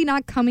clearly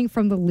not coming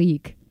from the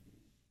league.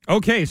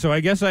 Okay, so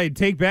I guess I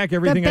take back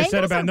everything I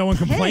said about no one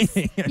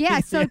complaining.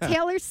 So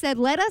Taylor said,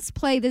 let us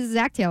play. This is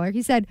Zach Taylor.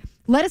 He said,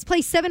 let us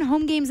play 7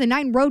 home games and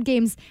 9 road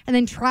games and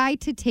then try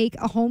to take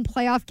a home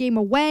playoff game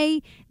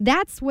away.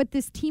 That's what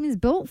this team is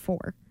built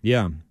for.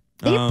 Yeah.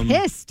 They're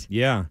pissed.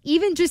 Yeah.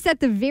 Even just at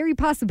the very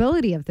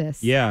possibility of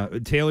this. Yeah.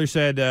 Taylor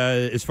said,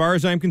 as far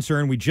as I'm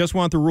concerned, we just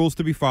want the rules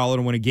to be followed.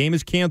 And when a game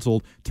is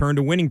canceled, turn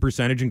to winning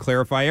percentage and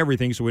clarify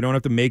everything so we don't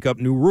have to make up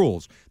new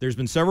rules. There's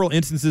been several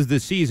instances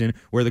this season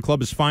where the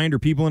club is fined or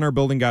people in our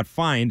building got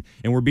fined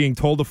and we're being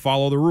told to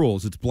follow the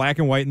rules. It's black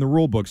and white in the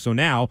rule book. So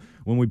now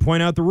when we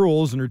point out the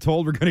rules and are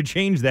told we're going to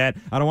change that,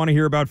 I don't want to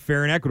hear about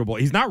fair and equitable.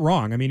 He's not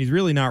wrong. I mean, he's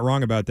really not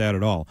wrong about that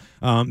at all.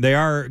 They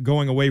are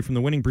going away from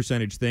the winning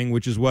percentage thing,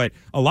 which is what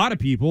a lot of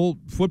people,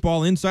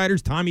 football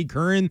insiders, Tommy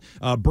Curran,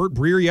 Bert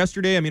Breer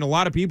yesterday, I mean, a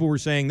lot of people were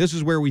saying this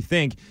is where we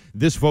think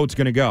this vote's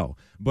going to go.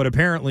 But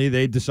apparently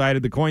they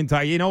decided the coin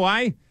toss. You know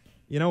why?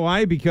 You know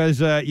why?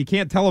 Because you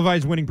can't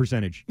televise winning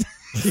percentage.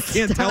 You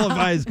can't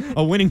televise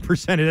a winning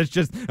percentage.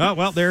 That's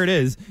just, there it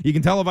is. You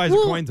can televise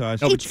a coin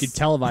toss. No, but you can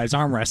televise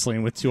arm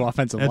wrestling with 2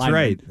 offensive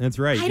linemen. That's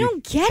right. I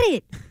don't get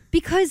it.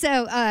 Because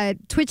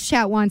Twitch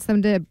chat wants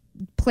them to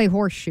play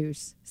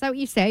horseshoes. Is that what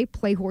you say?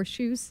 Play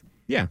horseshoes?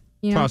 Yeah.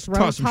 You know,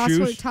 toss some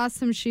shoes. Toss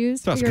some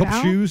shoes. Toss a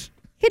couple shoes.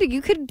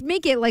 You could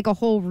make it like a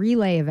whole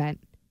relay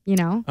event, you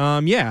know?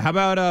 Yeah. How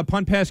about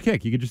punt, pass,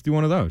 kick? You could just do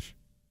one of those.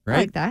 Right? I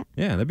like that.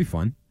 Yeah, that'd be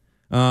fun.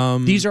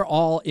 These are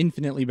all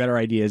infinitely better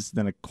ideas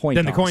than a coin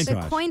toss. The coin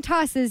toss. The coin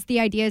toss is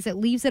the idea is it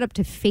leaves it up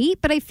to fate,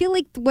 but I feel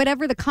like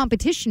whatever the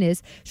competition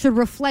is should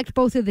reflect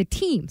both of the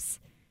teams.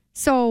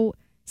 So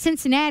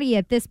Cincinnati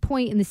at this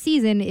point in the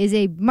season is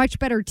a much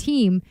better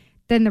team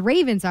than the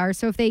Ravens are.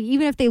 So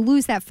even if they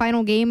lose that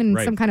final game in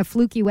some kind of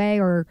fluky way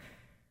or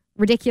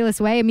ridiculous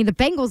way, I mean, the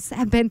Bengals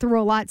have been through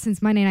a lot since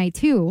Monday night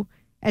too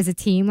as a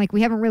team. Like,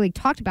 we haven't really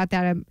talked about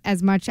that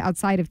as much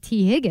outside of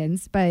T.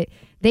 Higgins, but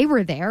they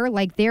were there.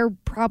 Like, they're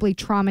probably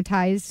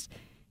traumatized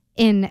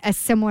in a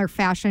similar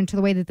fashion to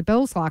the way that the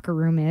Bills locker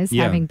room is,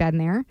 having been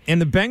there.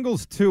 And the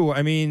Bengals, too,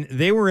 I mean,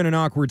 they were in an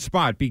awkward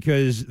spot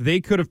because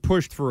they could have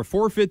pushed for a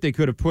forfeit. They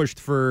could have pushed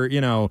for,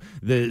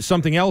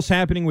 something else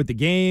happening with the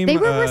game. They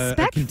were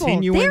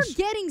respectful. They're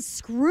getting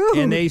screwed.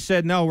 And they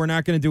said, no, we're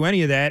not going to do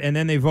any of that. And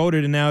then they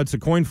voted, and now it's a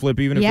coin flip,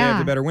 even if they have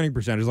the better winning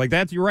percentage. Like,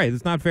 you're right.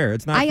 It's not fair.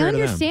 It's not fair to them.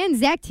 I understand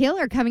Zach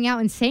Taylor coming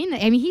out and saying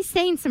that. I mean, he's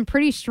saying some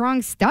pretty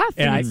strong stuff.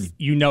 And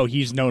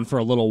he's known for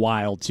a little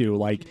while, too.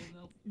 Like,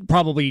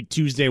 probably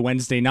Tuesday,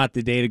 Wednesday, not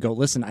the day to go,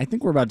 listen, I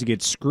think we're about to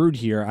get screwed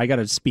here. I got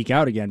to speak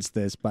out against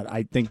this. But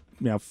I think,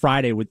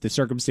 Friday, with the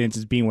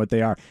circumstances being what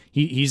they are,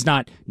 he's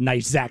not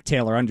nice Zach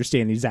Taylor,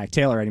 understanding Zach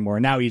Taylor anymore.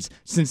 Now he's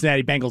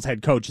Cincinnati Bengals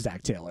head coach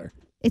Zach Taylor.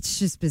 It's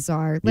just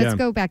bizarre. Let's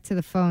go back to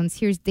the phones.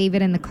 Here's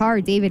David in the car.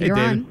 David, you're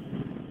David.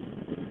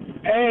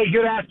 on. Hey,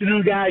 good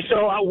afternoon, guys.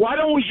 So why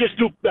don't we just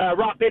do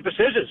rock, paper,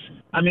 scissors?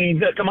 I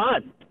mean, come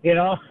on,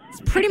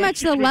 It's pretty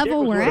much the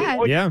level we're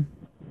at. Yeah.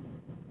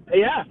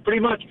 Yeah, pretty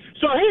much.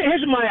 So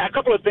here's a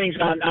couple of things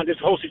on this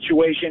whole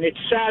situation. It's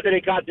sad that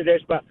it got to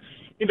this, but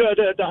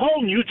the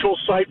whole neutral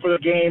site for the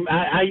game,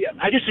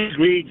 I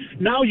disagree.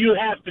 Now you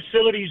have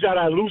facilities that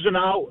are losing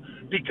out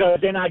because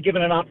they're not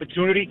given an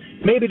opportunity.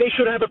 Maybe they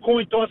should have a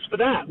coin toss for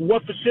that.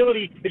 What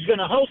facility is going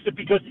to host it?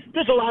 Because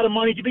there's a lot of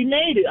money to be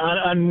made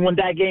on when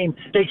that game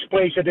takes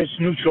place at this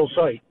neutral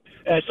site.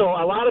 So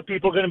a lot of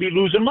people are going to be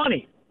losing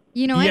money.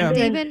 You know what,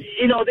 David?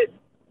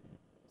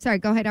 Sorry,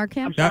 go ahead,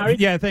 Arcam. I'm sorry?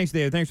 Yeah, thanks,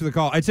 Dave. Thanks for the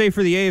call. I'd say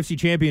for the AFC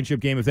Championship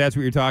game, if that's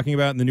what you're talking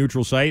about in the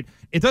neutral site,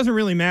 it doesn't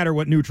really matter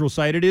what neutral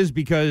site it is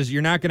because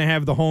you're not going to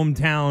have the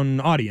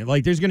hometown audience.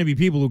 Like, there's going to be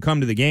people who come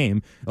to the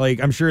game. Like,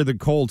 I'm sure the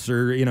Colts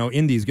or,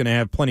 Indy's going to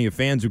have plenty of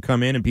fans who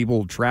come in and people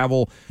will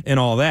travel and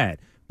all that.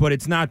 But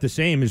it's not the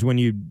same as when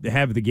you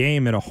have the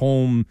game at a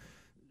home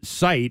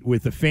site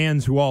with the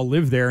fans who all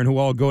live there and who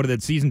all go to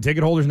that season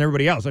ticket holders and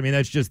everybody else. I mean,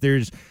 that's just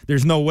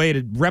there's no way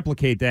to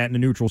replicate that in a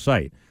neutral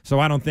site. So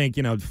I don't think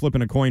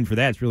flipping a coin for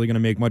that's really going to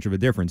make much of a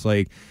difference.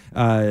 Like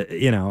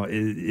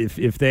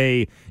if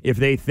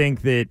they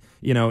think that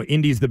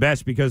Indy's the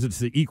best because it's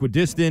the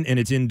equidistant and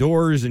it's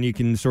indoors and you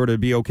can sort of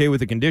be okay with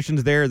the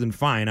conditions there, then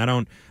fine. I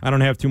don't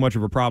have too much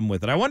of a problem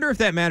with it. I wonder if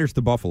that matters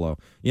to Buffalo.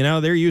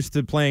 They're used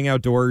to playing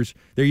outdoors.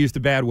 They're used to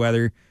bad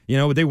weather.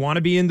 Would they want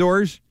to be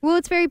indoors? Well,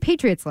 it's very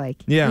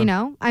Patriots-like.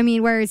 Yeah. I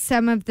mean, whereas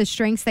some of the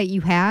strengths that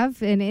you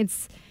have, and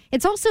it's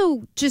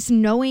also just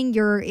knowing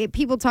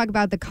people talk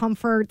about the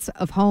comforts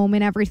of home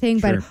and everything,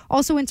 Sure. but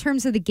also in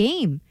terms of the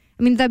game.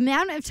 I mean, the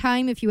amount of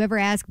time, if you ever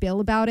ask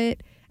Bill about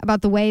it,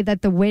 about the way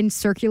that the wind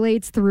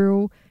circulates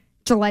through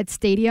Gillette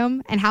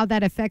Stadium and how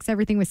that affects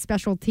everything with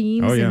special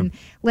teams. Oh, yeah. And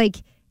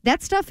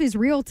that stuff is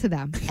real to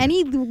them.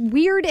 Any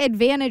weird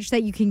advantage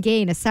that you can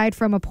gain aside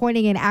from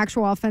appointing an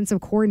actual offensive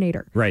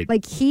coordinator. Right.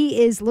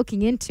 He is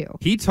looking into.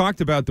 He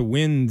talked about the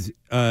wind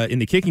in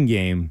the kicking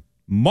game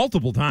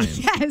multiple times.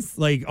 Yes.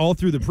 All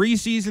through the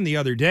preseason the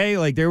other day.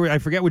 I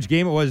forget which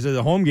game it was,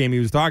 the home game he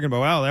was talking about.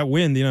 Wow, that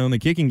wind, in the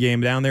kicking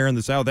game down there in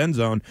the south end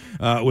zone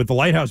with the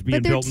lighthouse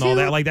being built and all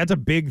that. That's a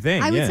big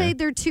thing. I would say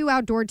they're two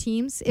outdoor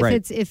teams if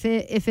Right. if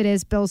it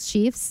is Bills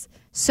Chiefs.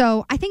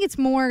 So I think it's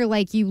more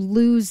like you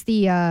lose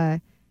the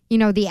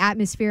the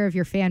atmosphere of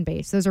your fan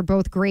base. Those are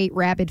both great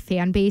rabid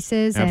fan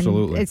bases.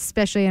 Absolutely. And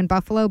especially in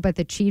Buffalo, but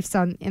the Chiefs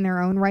in their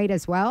own right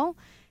as well.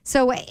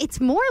 So it's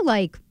more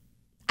like,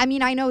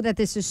 I know that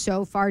this is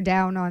so far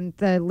down on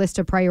the list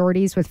of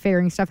priorities with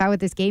figuring stuff out with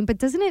this game, but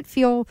doesn't it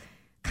feel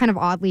kind of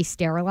oddly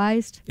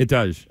sterilized? It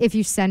does. If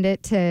you send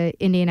it to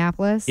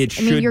Indianapolis.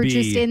 You're be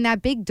just in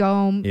that big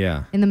dome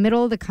Yeah. in the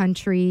middle of the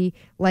country.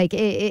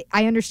 I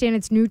understand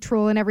it's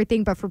neutral and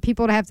everything, but for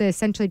people to have to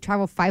essentially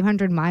travel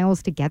 500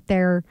 miles to get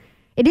there,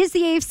 it is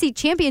the AFC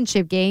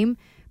Championship game,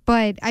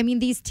 but,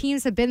 these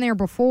teams have been there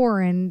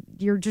before, and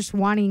you're just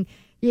wanting...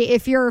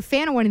 If you're a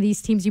fan of one of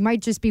these teams, you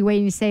might just be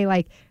waiting to say,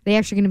 they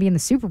actually going to be in the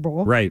Super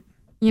Bowl. Right.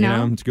 You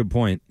know? It's a good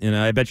point. And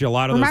I bet you a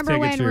lot of those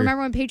tickets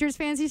Remember when Patriots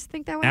fans used to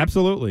think that way?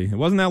 Absolutely. It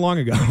wasn't that long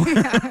ago.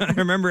 I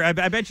remember, I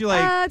bet you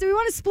do we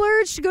want to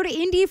splurge to go to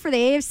Indy for the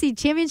AFC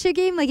Championship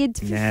game? It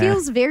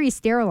feels very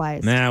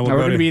sterilized. Nah, we're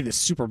going to be at the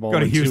Super Bowl. Go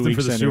to in Houston 2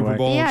 weeks for the anyway. Super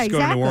Bowl. Yeah, Just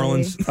exactly. go to New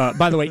Orleans.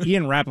 By the way,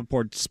 Ian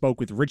Rappaport spoke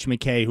with Rich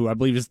McKay, who I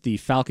believe is the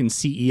Falcons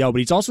CEO, but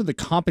he's also the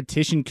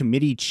competition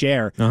committee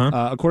chair.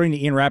 According to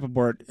Ian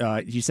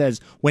Rappaport, he says,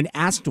 when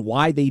asked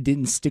why they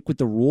didn't stick with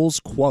the rules,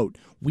 quote,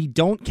 "We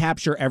don't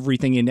capture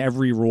everything in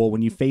every rule.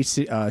 When you face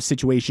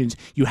situations,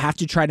 you have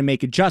to try to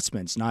make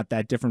adjustments, not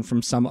that different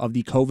from some of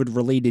the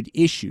COVID-related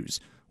issues,"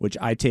 which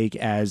I take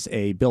as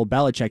a Bill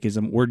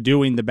Belichickism. We're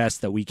doing the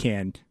best that we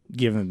can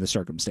given the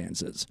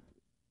circumstances.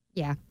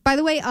 Yeah. By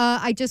the way,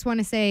 I just want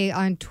to say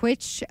on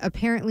Twitch,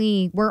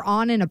 apparently we're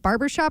on in a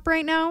barbershop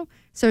right now.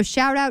 So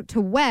shout out to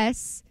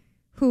Wes,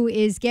 who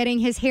is getting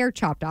his hair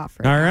chopped off.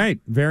 All right.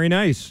 Very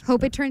nice.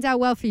 Hope it turns out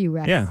well for you,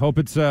 Wes. Yeah. Hope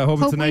it's a Hope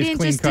nice, we didn't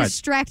clean just cut.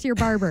 distract your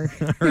barber.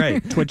 All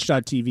right.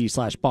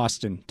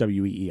 Twitch.tv/Boston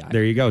WEEI.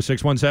 There you go.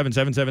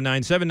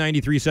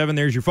 617-779-7937.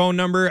 There's your phone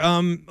number.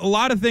 A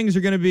lot of things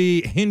are going to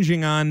be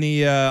hinging on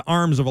the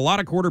arms of a lot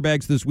of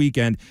quarterbacks this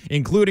weekend,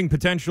 including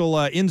potential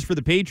ins for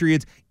the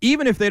Patriots.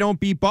 Even if they don't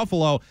beat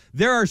Buffalo,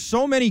 there are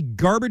so many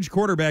garbage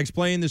quarterbacks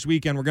playing this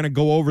weekend. We're going to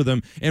go over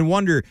them and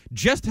wonder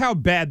just how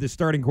bad the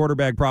starting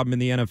quarterback problem in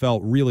the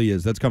NFL really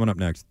is. That's coming up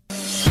next.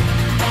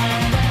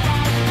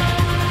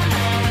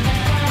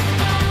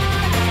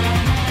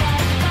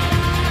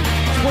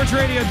 Sports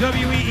Radio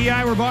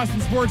WEEI, we're Boston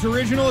Sports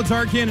Original. It's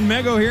Arcand and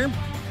Mego here,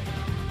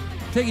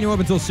 taking you up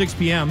until 6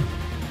 p.m.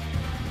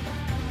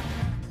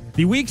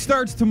 The week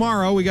starts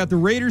tomorrow. We got the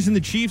Raiders and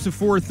the Chiefs at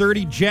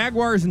 4:30,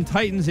 Jaguars and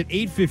Titans at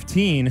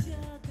 8:15.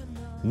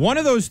 One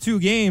of those two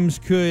games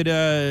could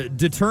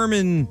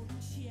determine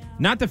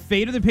not the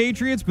fate of the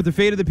Patriots, but the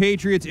fate of the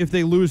Patriots if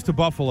they lose to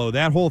Buffalo.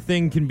 That whole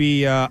thing can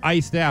be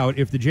iced out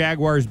if the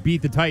Jaguars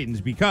beat the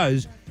Titans,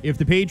 because if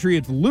the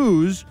Patriots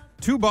lose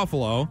to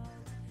Buffalo,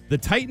 the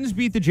Titans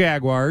beat the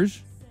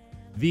Jaguars,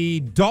 the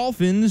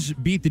Dolphins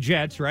beat the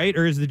Jets, right?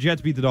 Or is the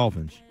Jets beat the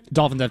Dolphins?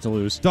 Dolphins have to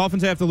lose.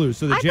 Dolphins have to lose,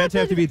 so the Jets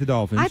have to beat the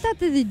Dolphins. I thought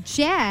that the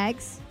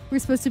Jags were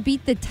supposed to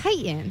beat the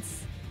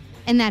Titans,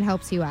 and that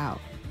helps you out.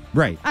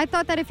 Right. I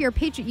thought that if you're a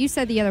Patriot, you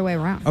said the other way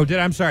around. Oh,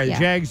 I'm sorry. Yeah. The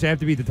Jags have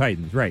to beat the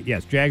Titans. Right.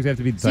 Yes, Jags have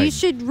to beat the So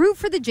Titans. you should root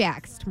for the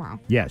Jags tomorrow.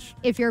 Yes.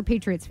 If you're a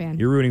Patriots fan.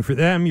 You're rooting for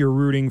them. You're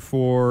rooting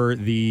for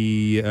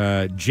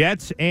the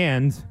Jets,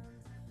 and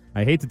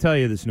I hate to tell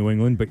you this, New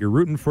England, but you're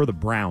rooting for the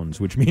Browns,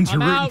 which means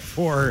you're rooting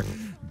for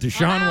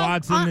Deshaun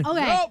Watson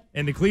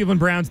and the Cleveland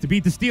Browns to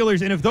beat the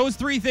Steelers. And if those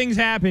three things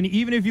happen,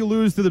 even if you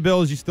lose to the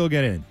Bills, you still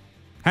get in.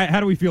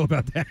 How do we feel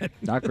about that?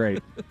 Not great.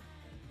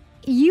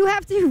 You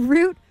have to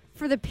root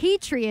for the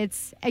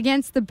Patriots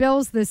against the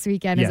Bills this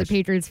weekend as Yes. a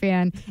Patriots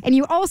fan. And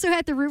you also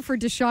have to root for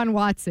Deshaun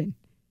Watson.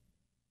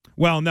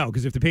 Well, no,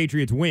 because if the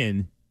Patriots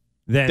win,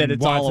 then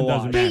it's Watson all a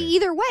doesn't wash. But matter.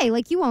 either way,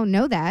 like you won't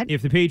know that.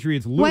 If the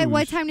Patriots lose,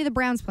 What time do the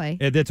Browns play?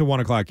 That's a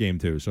 1:00 game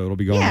too, so it'll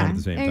be going on at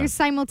the same and time.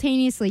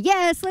 simultaneously.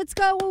 Yes, let's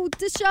go,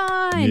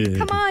 Deshaun. Yeah.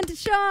 Come on,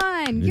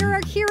 Deshaun. You're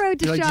our hero, You're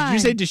Deshaun. like, did you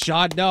say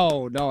Deshaun?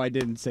 No, I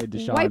didn't say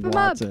Deshaun Wipe him up.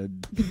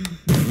 Watson.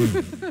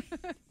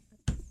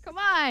 Come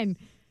on.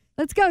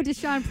 Let's go,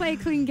 Deshaun. Play a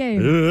clean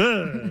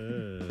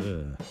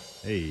game.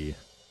 Hey,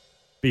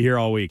 be here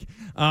all week.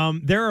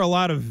 There are a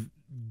lot of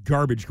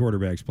garbage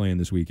quarterbacks playing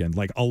this weekend,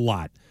 like a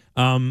lot.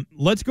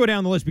 Let's go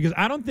down the list because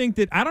I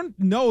don't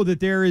know that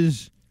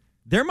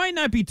there might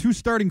not be two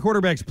starting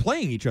quarterbacks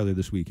playing each other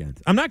this weekend.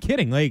 I'm not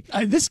kidding. Like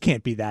this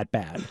can't be that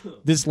bad.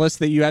 This list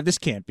that you have, this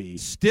can't be.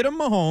 Stidham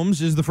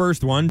Mahomes is the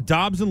first one.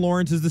 Dobbs and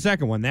Lawrence is the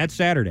second one. That's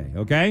Saturday,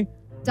 okay?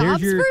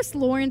 Dobbs versus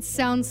Lawrence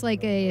sounds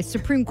like a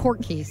Supreme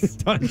Court case.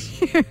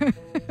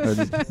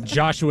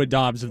 Joshua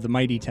Dobbs of the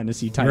mighty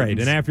Tennessee Titans. Right,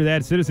 and after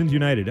that, Citizens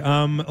United.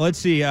 Let's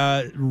see.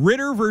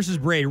 Ritter versus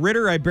Brady.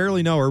 Ritter, I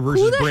barely know her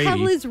versus Who the Brady.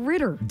 hell is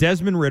Ritter?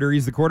 Desmond Ritter.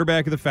 He's the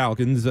quarterback of the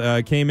Falcons.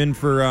 Came in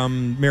for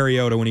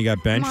Mariota when he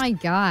got benched. My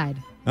God.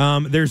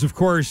 There's, of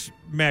course,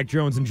 Mac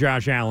Jones and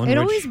Josh Allen. It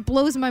always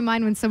blows my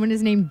mind when someone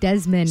is named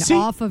Desmond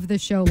off of the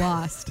show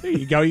Lost. There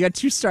you go. You got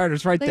two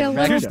starters right Like there. a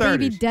little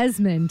baby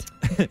Desmond.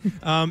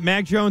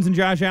 Mac Jones and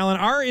Josh Allen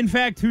are, in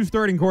fact, two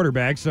starting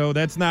quarterbacks, so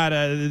that's not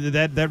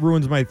that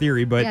ruins my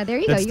theory, but Yeah, there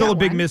you that's go. You still a got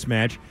big one.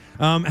 mismatch.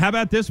 How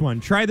about this one?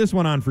 Try this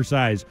one on for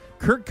size.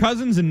 Kirk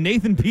Cousins and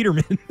Nathan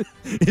Peterman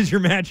is your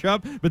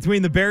matchup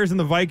between the Bears and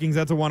the Vikings.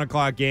 That's a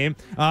 1:00 game.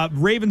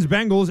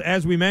 Ravens-Bengals,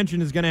 as we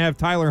mentioned, is going to have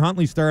Tyler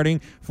Huntley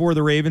starting for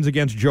the Ravens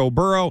against Joe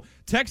Burrow.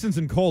 Texans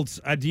and Colts.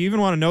 Do you even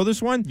want to know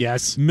this one?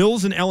 Yes.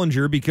 Mills and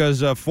Ellinger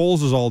because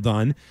Foles is all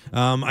done.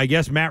 I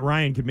guess Matt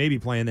Ryan could maybe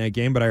play in that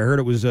game, but I heard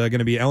it was going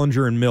to be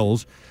Ellinger and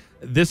Mills.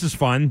 This is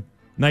fun.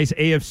 Nice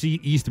AFC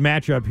East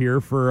matchup here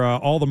for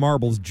all the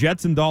marbles.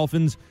 Jets and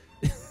Dolphins.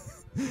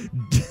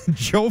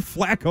 Joe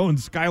Flacco and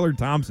Skylar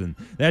Thompson.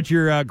 That's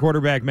your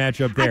quarterback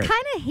matchup there. I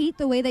kind of hate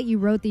the way that you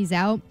wrote these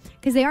out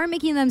because they are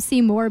making them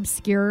seem more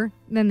obscure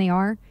than they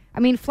are.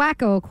 I mean,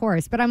 Flacco, of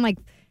course, but I'm like,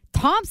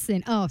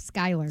 Thompson. Oh,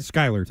 Skylar.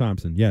 Skylar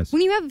Thompson, yes.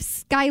 When you have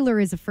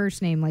Skylar as a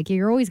first name, like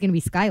you're always going to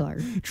be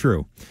Skylar.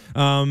 True.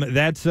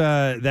 That's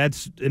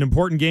an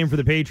important game for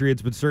the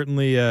Patriots, but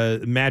certainly a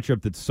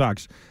matchup that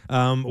sucks.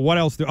 What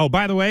else? Oh,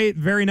 by the way,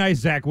 very nice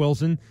Zach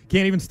Wilson.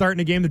 Can't even start in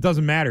a game that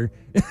doesn't matter.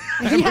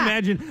 I'd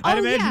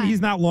imagine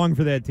he's not long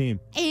for that team.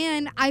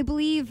 And I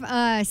believe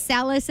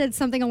Salah said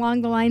something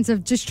along the lines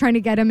of just trying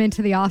to get him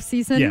into the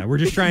offseason. Yeah, we're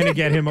just trying to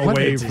get him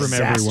away from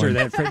everyone.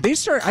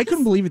 I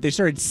couldn't believe it. They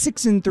started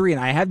 6-3, and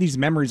I had these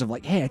memories of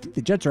like, hey, I think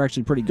the Jets are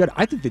actually pretty good.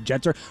 I think the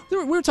Jets are.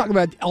 We were talking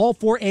about all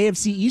four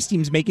AFC East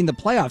teams making the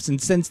playoffs, and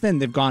since then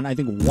they've gone, I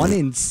think,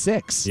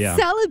 1-6. Yeah.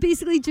 Salah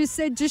basically just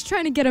said, just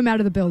trying to get him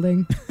out of the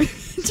building.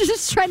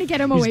 Just trying to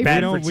get him away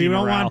from We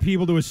don't want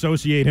people to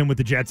associate him with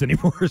the Jets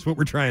anymore, is what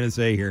we're trying to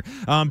say here.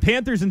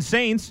 Panthers and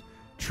Saints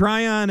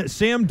try on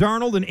Sam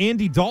Darnold and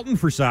Andy Dalton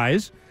for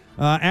size.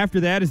 After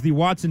that is the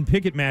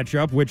Watson-Pickett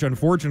matchup, which,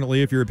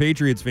 unfortunately, if you're a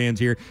Patriots fans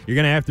here, you're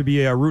going to have to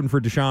be rooting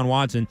for Deshaun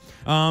Watson.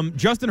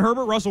 Justin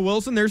Herbert, Russell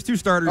Wilson, there's two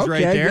starters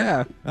right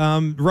there. Yeah.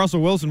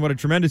 Russell Wilson, what a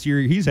tremendous year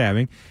he's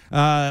having.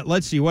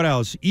 Let's see, what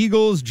else?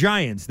 Eagles,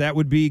 Giants. That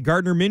would be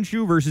Gardner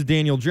Minshew versus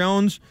Daniel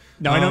Jones.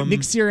 No, I know Nick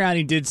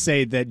Sirianni did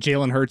say that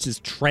Jalen Hurts is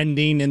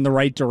trending in the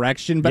right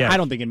direction, but Yeah. I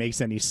don't think it makes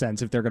any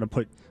sense if they're going to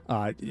put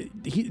I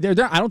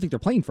don't think they're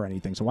playing for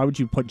anything, so why would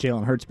you put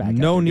Jalen Hurts back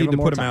No out there? need Give to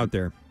more put him time. out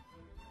there.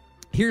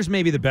 Here's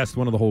maybe the best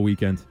one of the whole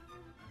weekend.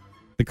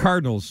 The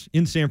Cardinals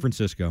in San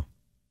Francisco.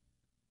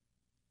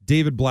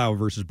 David Blau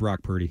versus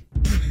Brock Purdy.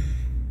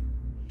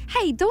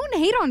 Hey, don't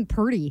hate on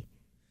Purdy.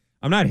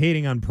 I'm not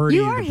hating on Purdy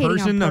You are the hating on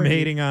person. I'm Purdy.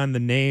 hating on the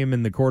name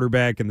and the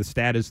quarterback and the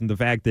status and the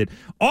fact that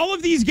all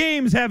of these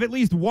games have at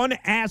least one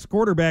ass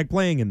quarterback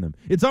playing in them.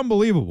 It's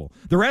unbelievable.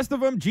 The rest of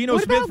them, Geno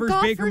What Smith about versus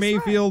Goff Baker versus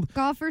Mayfield,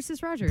 Goff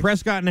versus Rodgers.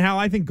 Prescott and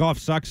Howell. I think Goff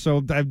sucks, so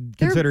I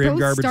consider him both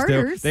garbage too.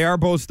 starters. They are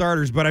both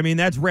starters, but I mean,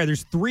 that's rare.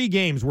 There's 3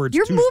 games where it's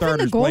You're two moving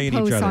starters the playing each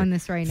goalposts other. on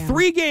this right now.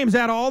 3 games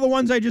out of all the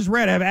ones I just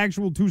read have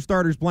actual 2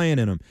 starters playing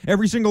in them.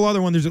 Every single other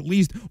one, there's at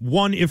least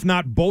one, if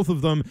not both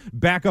of them,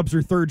 backups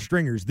or third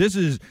stringers. This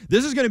is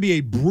going to be a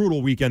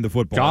brutal weekend of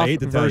football. I Goff hate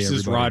to tell you, versus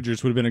everybody.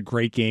 Rodgers would have been a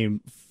great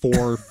game 4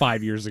 or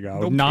 5 years ago,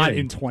 No not kidding.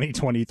 in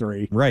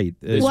 2023. Right.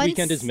 This Once-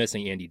 weekend is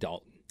missing Andy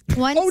Dalton.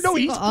 One Oh, no,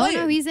 he's single- playing.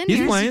 Oh, no, he's in He's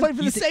here. playing. He's playing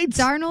for the Saints.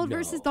 Darnold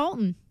versus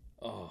Dalton.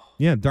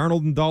 Yeah,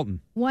 Darnold and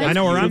Dalton. One- I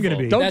know where I'm going to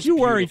beautiful. be. Don't That's you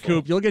worry, beautiful.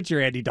 Coop. You'll get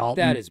your Andy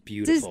Dalton. That is Does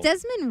beautiful.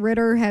 Desmond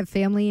Ritter have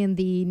family in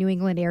the New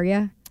England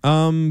area?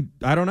 I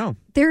don't know.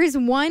 There is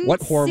one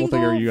What horrible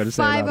thing are you gonna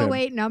say about him?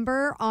 508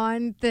 number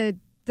on the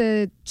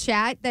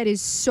chat that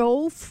is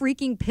so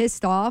freaking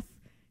pissed off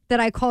that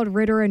I called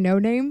Ritter a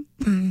no-name.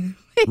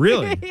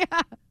 Really? Yeah.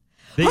 That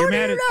you're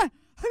mad at How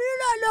do you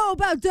not know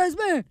about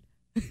Desmond?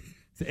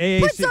 AAC,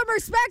 Put some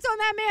respect on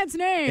that man's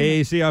name.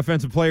 AAC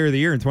Offensive Player of the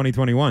Year in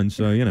 2021,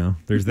 so,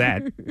 there's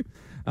that.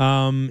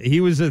 He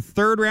was a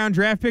 3rd-round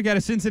draft pick out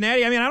of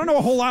Cincinnati. I mean, I don't know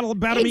a whole lot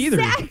about him either.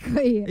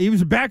 Exactly. He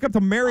was back up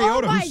to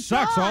Mariota, Oh, who my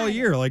sucks all God.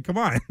 year. Like, come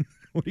on.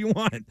 What do you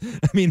want?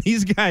 I mean,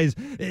 these guys,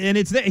 and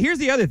here's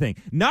the other thing.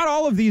 Not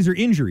all of these are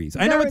injuries.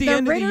 I know at the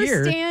end of the year.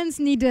 Ritter stands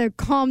need to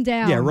calm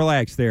down. Yeah,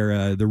 relax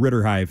there. The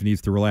Ritter Hive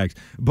needs to relax.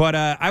 But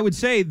I would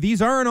say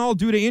these aren't all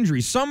due to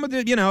injuries. Some of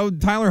the,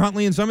 Tyler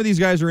Huntley and some of these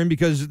guys are in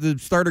because the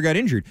starter got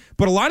injured.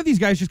 But a lot of these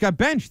guys just got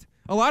benched.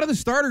 A lot of the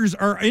starters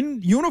are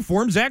in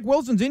uniform. Zach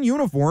Wilson's in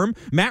uniform.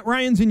 Matt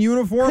Ryan's in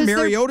uniform.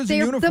 Mariota's in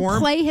uniform. The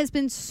play has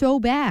been so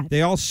bad.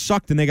 They all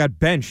sucked and they got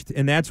benched,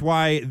 and that's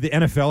why the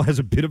NFL has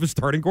a bit of a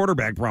starting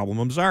quarterback problem.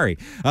 I'm sorry.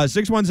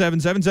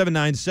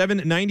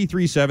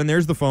 617-779-7937.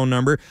 There's the phone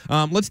number.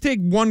 Let's take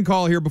one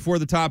call here before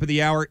the top of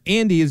the hour.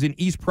 Andy is in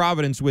East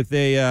Providence with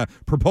a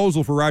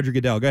proposal for Roger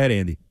Goodell. Go ahead,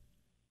 Andy.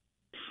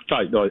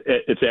 Sorry, no,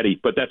 it's Eddie,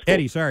 but that's cool.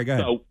 Eddie. Sorry, go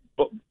ahead.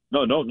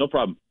 No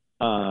problem.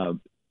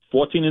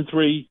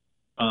 14-3.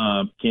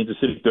 Kansas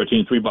City,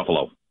 13-3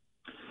 Buffalo.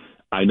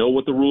 I know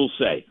what the rules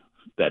say,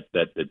 that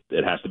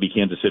it has to be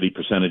Kansas City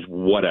percentage,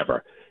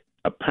 whatever.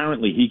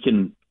 Apparently, he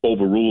can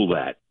overrule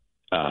that.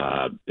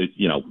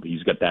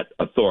 He's got that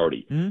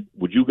authority. Mm-hmm.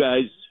 Would you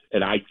guys,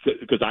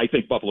 because I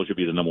think Buffalo should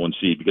be the number one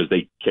seed because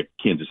they kicked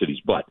Kansas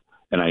City's butt.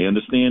 And I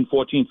understand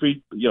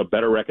 14-3,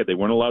 better record. They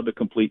weren't allowed to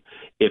complete.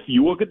 If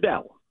you were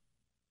Goodell,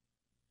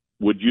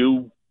 would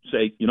you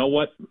say, you know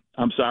what,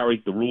 I'm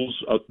sorry, the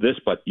rules are this,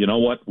 but you know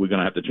what, we're going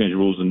to have to change the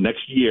rules in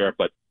next year,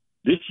 but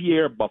this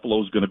year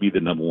Buffalo's going to be the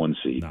number one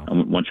seed. No. I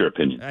want your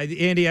opinion.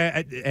 Andy,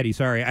 Eddie,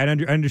 sorry, I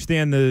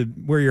understand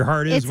where your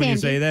heart is it's when Andy.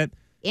 You say that.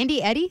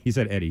 Eddie? He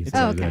said Eddie.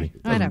 Okay, Eddie.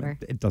 whatever.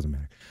 It doesn't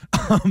matter.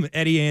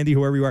 Eddie, Andy,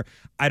 whoever you are,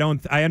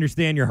 I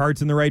understand your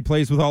heart's in the right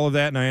place with all of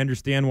that, and I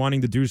understand wanting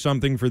to do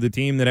something for the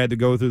team that had to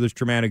go through this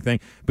traumatic thing,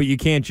 but you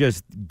can't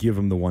just give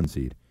them the one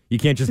seed. You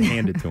can't just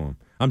hand it to them.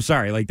 I'm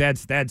sorry,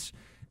 that's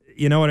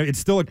you know what? It's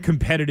still a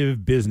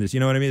competitive business. You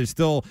know what I mean?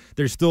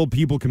 There's still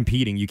people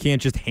competing. You can't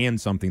just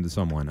hand something to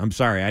someone. I'm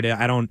sorry. I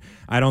don't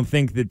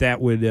think that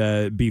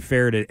would be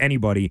fair to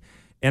anybody,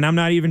 and I'm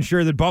not even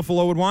sure that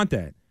Buffalo would want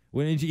that.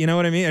 You know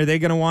what I mean? Are they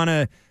going to want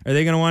to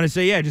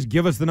say, yeah, just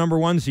give us the number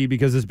one seed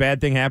because this bad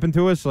thing happened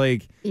to us?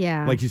 Like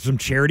some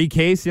charity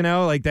case,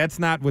 that's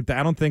not what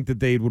I don't think that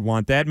they would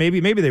want that. Maybe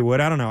they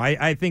would. I don't know.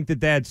 I think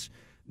that's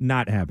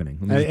not happening.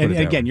 And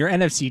again, your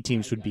NFC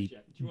teams would be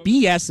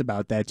BS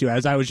about that too.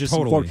 As I was just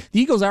informed,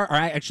 the Eagles are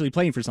actually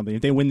playing for something.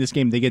 If they win this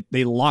game,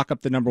 they lock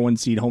up the number one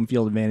seed, home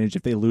field advantage.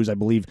 If they lose, I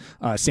believe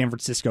San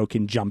Francisco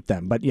can jump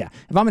them. But yeah,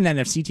 if I'm an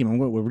NFC team,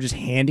 we're just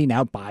handing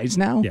out buys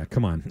now. Yeah,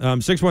 come on.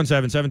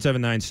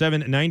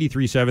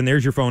 617-779-7937.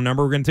 There's your phone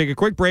number. We're going to take a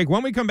quick break.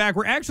 When we come back,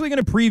 we're actually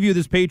going to preview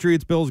this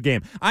Patriots-Bills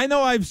game. I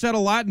know I've said a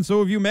lot, and so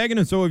have you, Megan,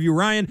 and so have you,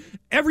 Ryan.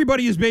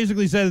 Everybody has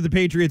basically said that the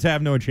Patriots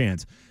have no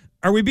chance.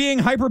 Are we being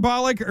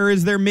hyperbolic, or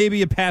is there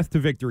maybe a path to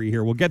victory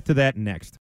here? We'll get to that next.